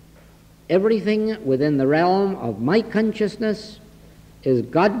 everything within the realm of my consciousness is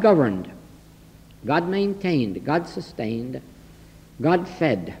God-governed, God-maintained, God-sustained, God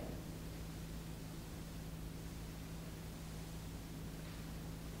fed.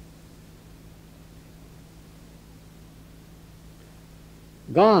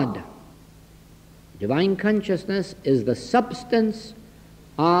 God, divine consciousness, is the substance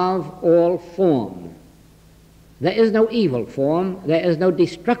of all form. There is no evil form, there is no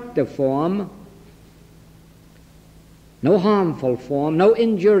destructive form, no harmful form, no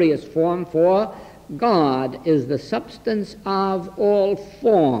injurious form, for God is the substance of all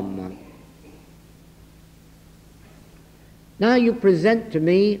form. Now you present to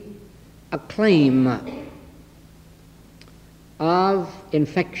me a claim of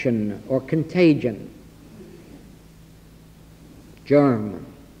infection or contagion, germ.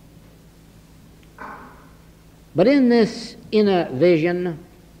 But in this inner vision,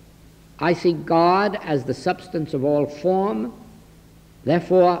 I see God as the substance of all form.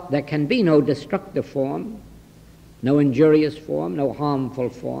 Therefore, there can be no destructive form, no injurious form, no harmful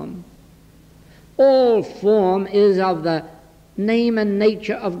form. All form is of the name and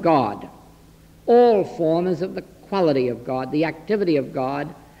nature of God. All form is of the quality of God, the activity of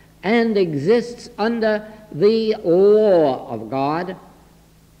God, and exists under the law of God.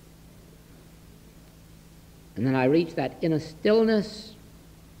 And then I reach that inner stillness,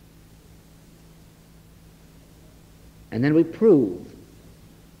 and then we prove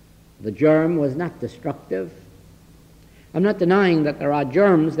the germ was not destructive. I'm not denying that there are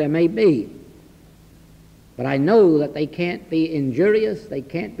germs, there may be, but I know that they can't be injurious, they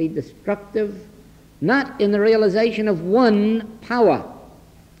can't be destructive, not in the realization of one power,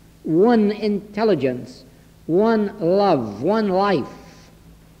 one intelligence, one love, one life.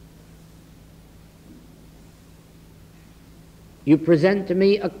 You present to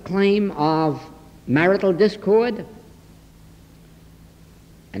me a claim of marital discord,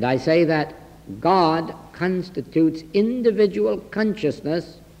 and I say that God constitutes individual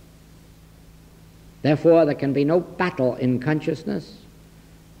consciousness. Therefore, there can be no battle in consciousness,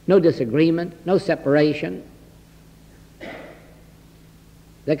 no disagreement, no separation.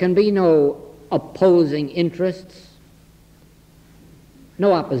 There can be no opposing interests,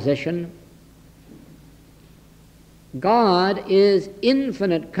 no opposition. God is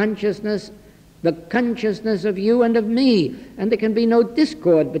infinite consciousness, the consciousness of you and of me, and there can be no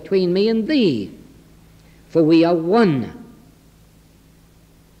discord between me and thee, for we are one.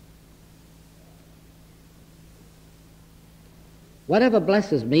 Whatever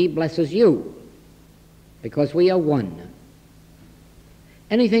blesses me blesses you, because we are one.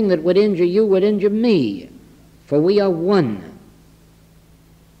 Anything that would injure you would injure me, for we are one.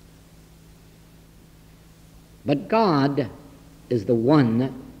 But God is the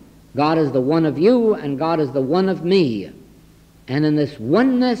one. God is the one of you, and God is the one of me. And in this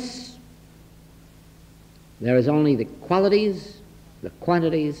oneness, there is only the qualities, the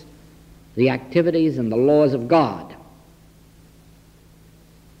quantities, the activities, and the laws of God.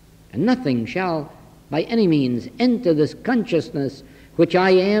 And nothing shall by any means enter this consciousness which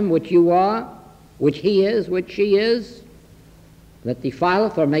I am, which you are, which he is, which she is, that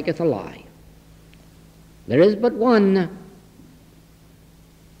defileth or maketh a lie. There is but one.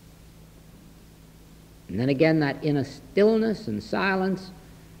 And then again that inner stillness and silence,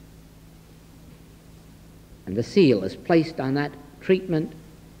 and the seal is placed on that treatment,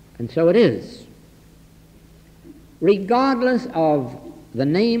 and so it is. Regardless of the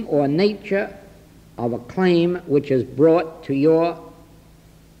name or nature of a claim which is brought to your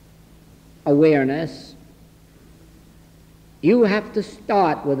awareness, you have to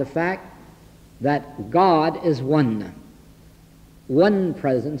start with the fact that God is one. One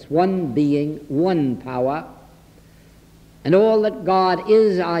presence, one being, one power, and all that God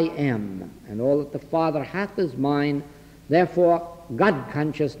is I am, and all that the Father hath is mine. Therefore, God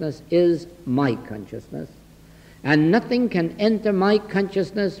consciousness is my consciousness, and nothing can enter my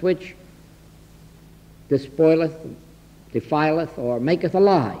consciousness which despoileth, defileth, or maketh a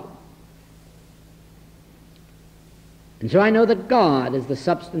lie. And so I know that God is the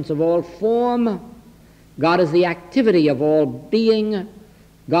substance of all form, God is the activity of all being,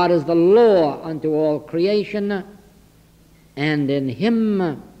 God is the law unto all creation, and in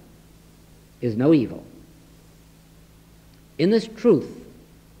him is no evil. In this truth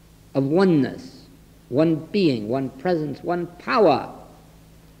of oneness, one being, one presence, one power,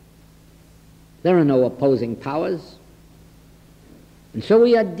 there are no opposing powers. And so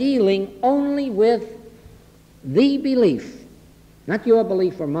we are dealing only with the belief, not your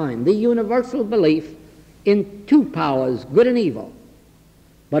belief or mine, the universal belief in two powers, good and evil.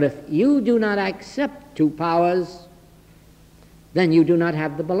 But if you do not accept two powers, then you do not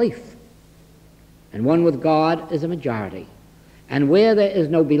have the belief. And one with God is a majority. And where there is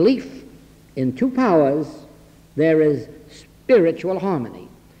no belief in two powers, there is spiritual harmony,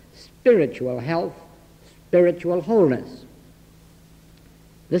 spiritual health, spiritual wholeness.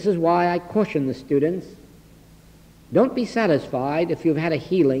 This is why I caution the students, don't be satisfied if you've had a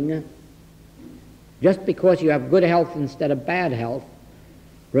healing just because you have good health instead of bad health.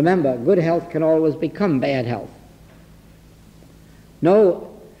 Remember, good health can always become bad health.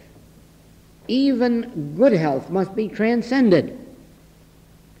 No, even good health must be transcended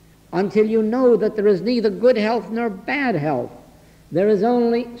until you know that there is neither good health nor bad health. There is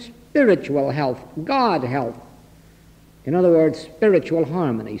only spiritual health, God health. In other words, spiritual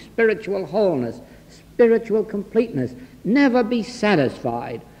harmony, spiritual wholeness, spiritual completeness. Never be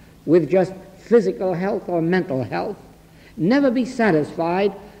satisfied with just physical health or mental health. Never be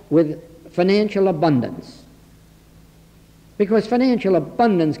satisfied with financial abundance, because financial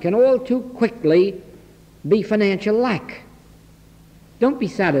abundance can all too quickly be financial lack. Don't be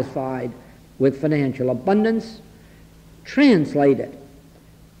satisfied with financial abundance. Translate it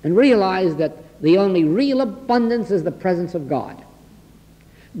and realize that the only real abundance is the presence of God.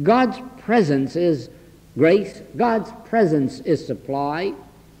 God's presence is grace. God's presence is supply.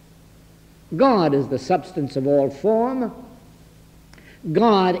 God is the substance of all form.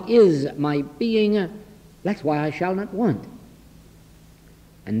 God is my being. That's why I shall not want.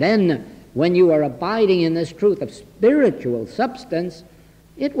 And then, when you are abiding in this truth of spiritual substance,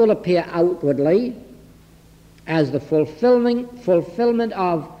 it will appear outwardly as the fulfillment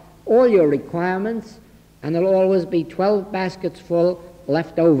of all your requirements, and there'll always be 12 baskets full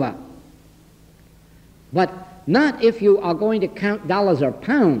left over. But not if you are going to count dollars or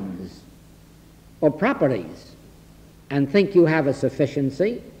pounds or properties and think you have a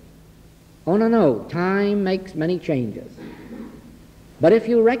sufficiency. Oh, no, no. Time makes many changes. But if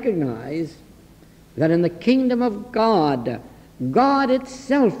you recognize that in the kingdom of God, God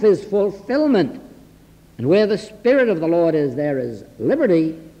itself is fulfillment, and where the Spirit of the Lord is, there is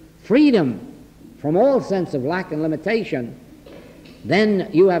liberty, freedom from all sense of lack and limitation, then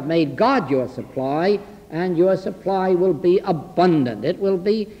you have made God your supply, and your supply will be abundant. It will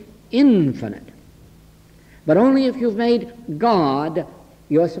be infinite. But only if you've made God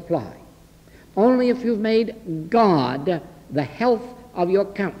your supply. Only if you've made God the health of your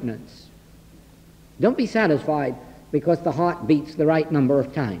countenance. Don't be satisfied because the heart beats the right number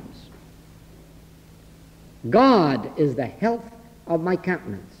of times. God is the health of my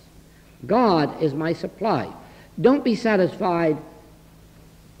countenance. God is my supply. Don't be satisfied.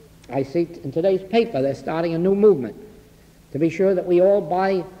 I see in today's paper they're starting a new movement to be sure that we all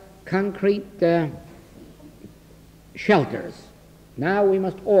buy concrete shelters. Now we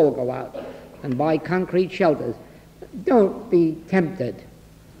must all go out and buy concrete shelters. Don't be tempted.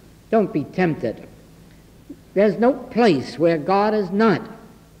 Don't be tempted. There's no place where God is not.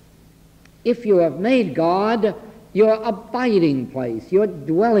 If you have made God your abiding place, your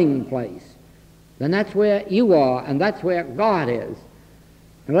dwelling place, then that's where you are, and that's where God is.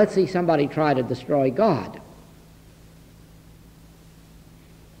 And let's see somebody try to destroy God.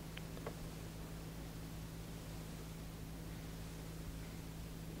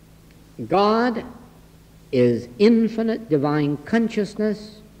 God is infinite divine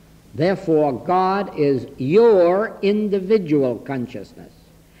consciousness. Therefore, God is your individual consciousness.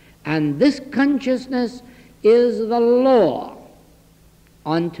 And this consciousness is the law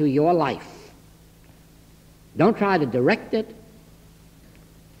unto your life. Don't try to direct it.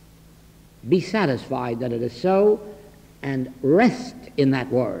 Be satisfied that it is so, and rest in that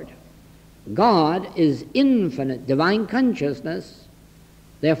word. God is infinite divine consciousness.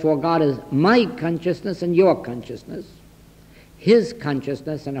 Therefore, God is my consciousness and your consciousness, his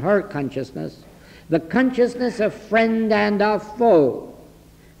consciousness and her consciousness, the consciousness of friend and of foe,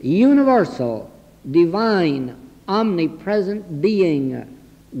 universal, divine, omnipresent being,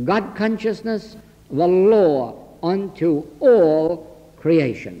 God consciousness, the law unto all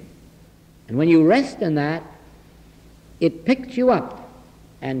creation. And when you rest in that, it picks you up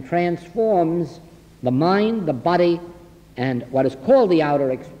and transforms the mind, the body, and what is called the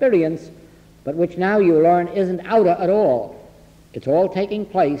outer experience, but which now you learn isn't outer at all. It's all taking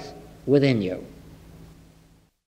place within you.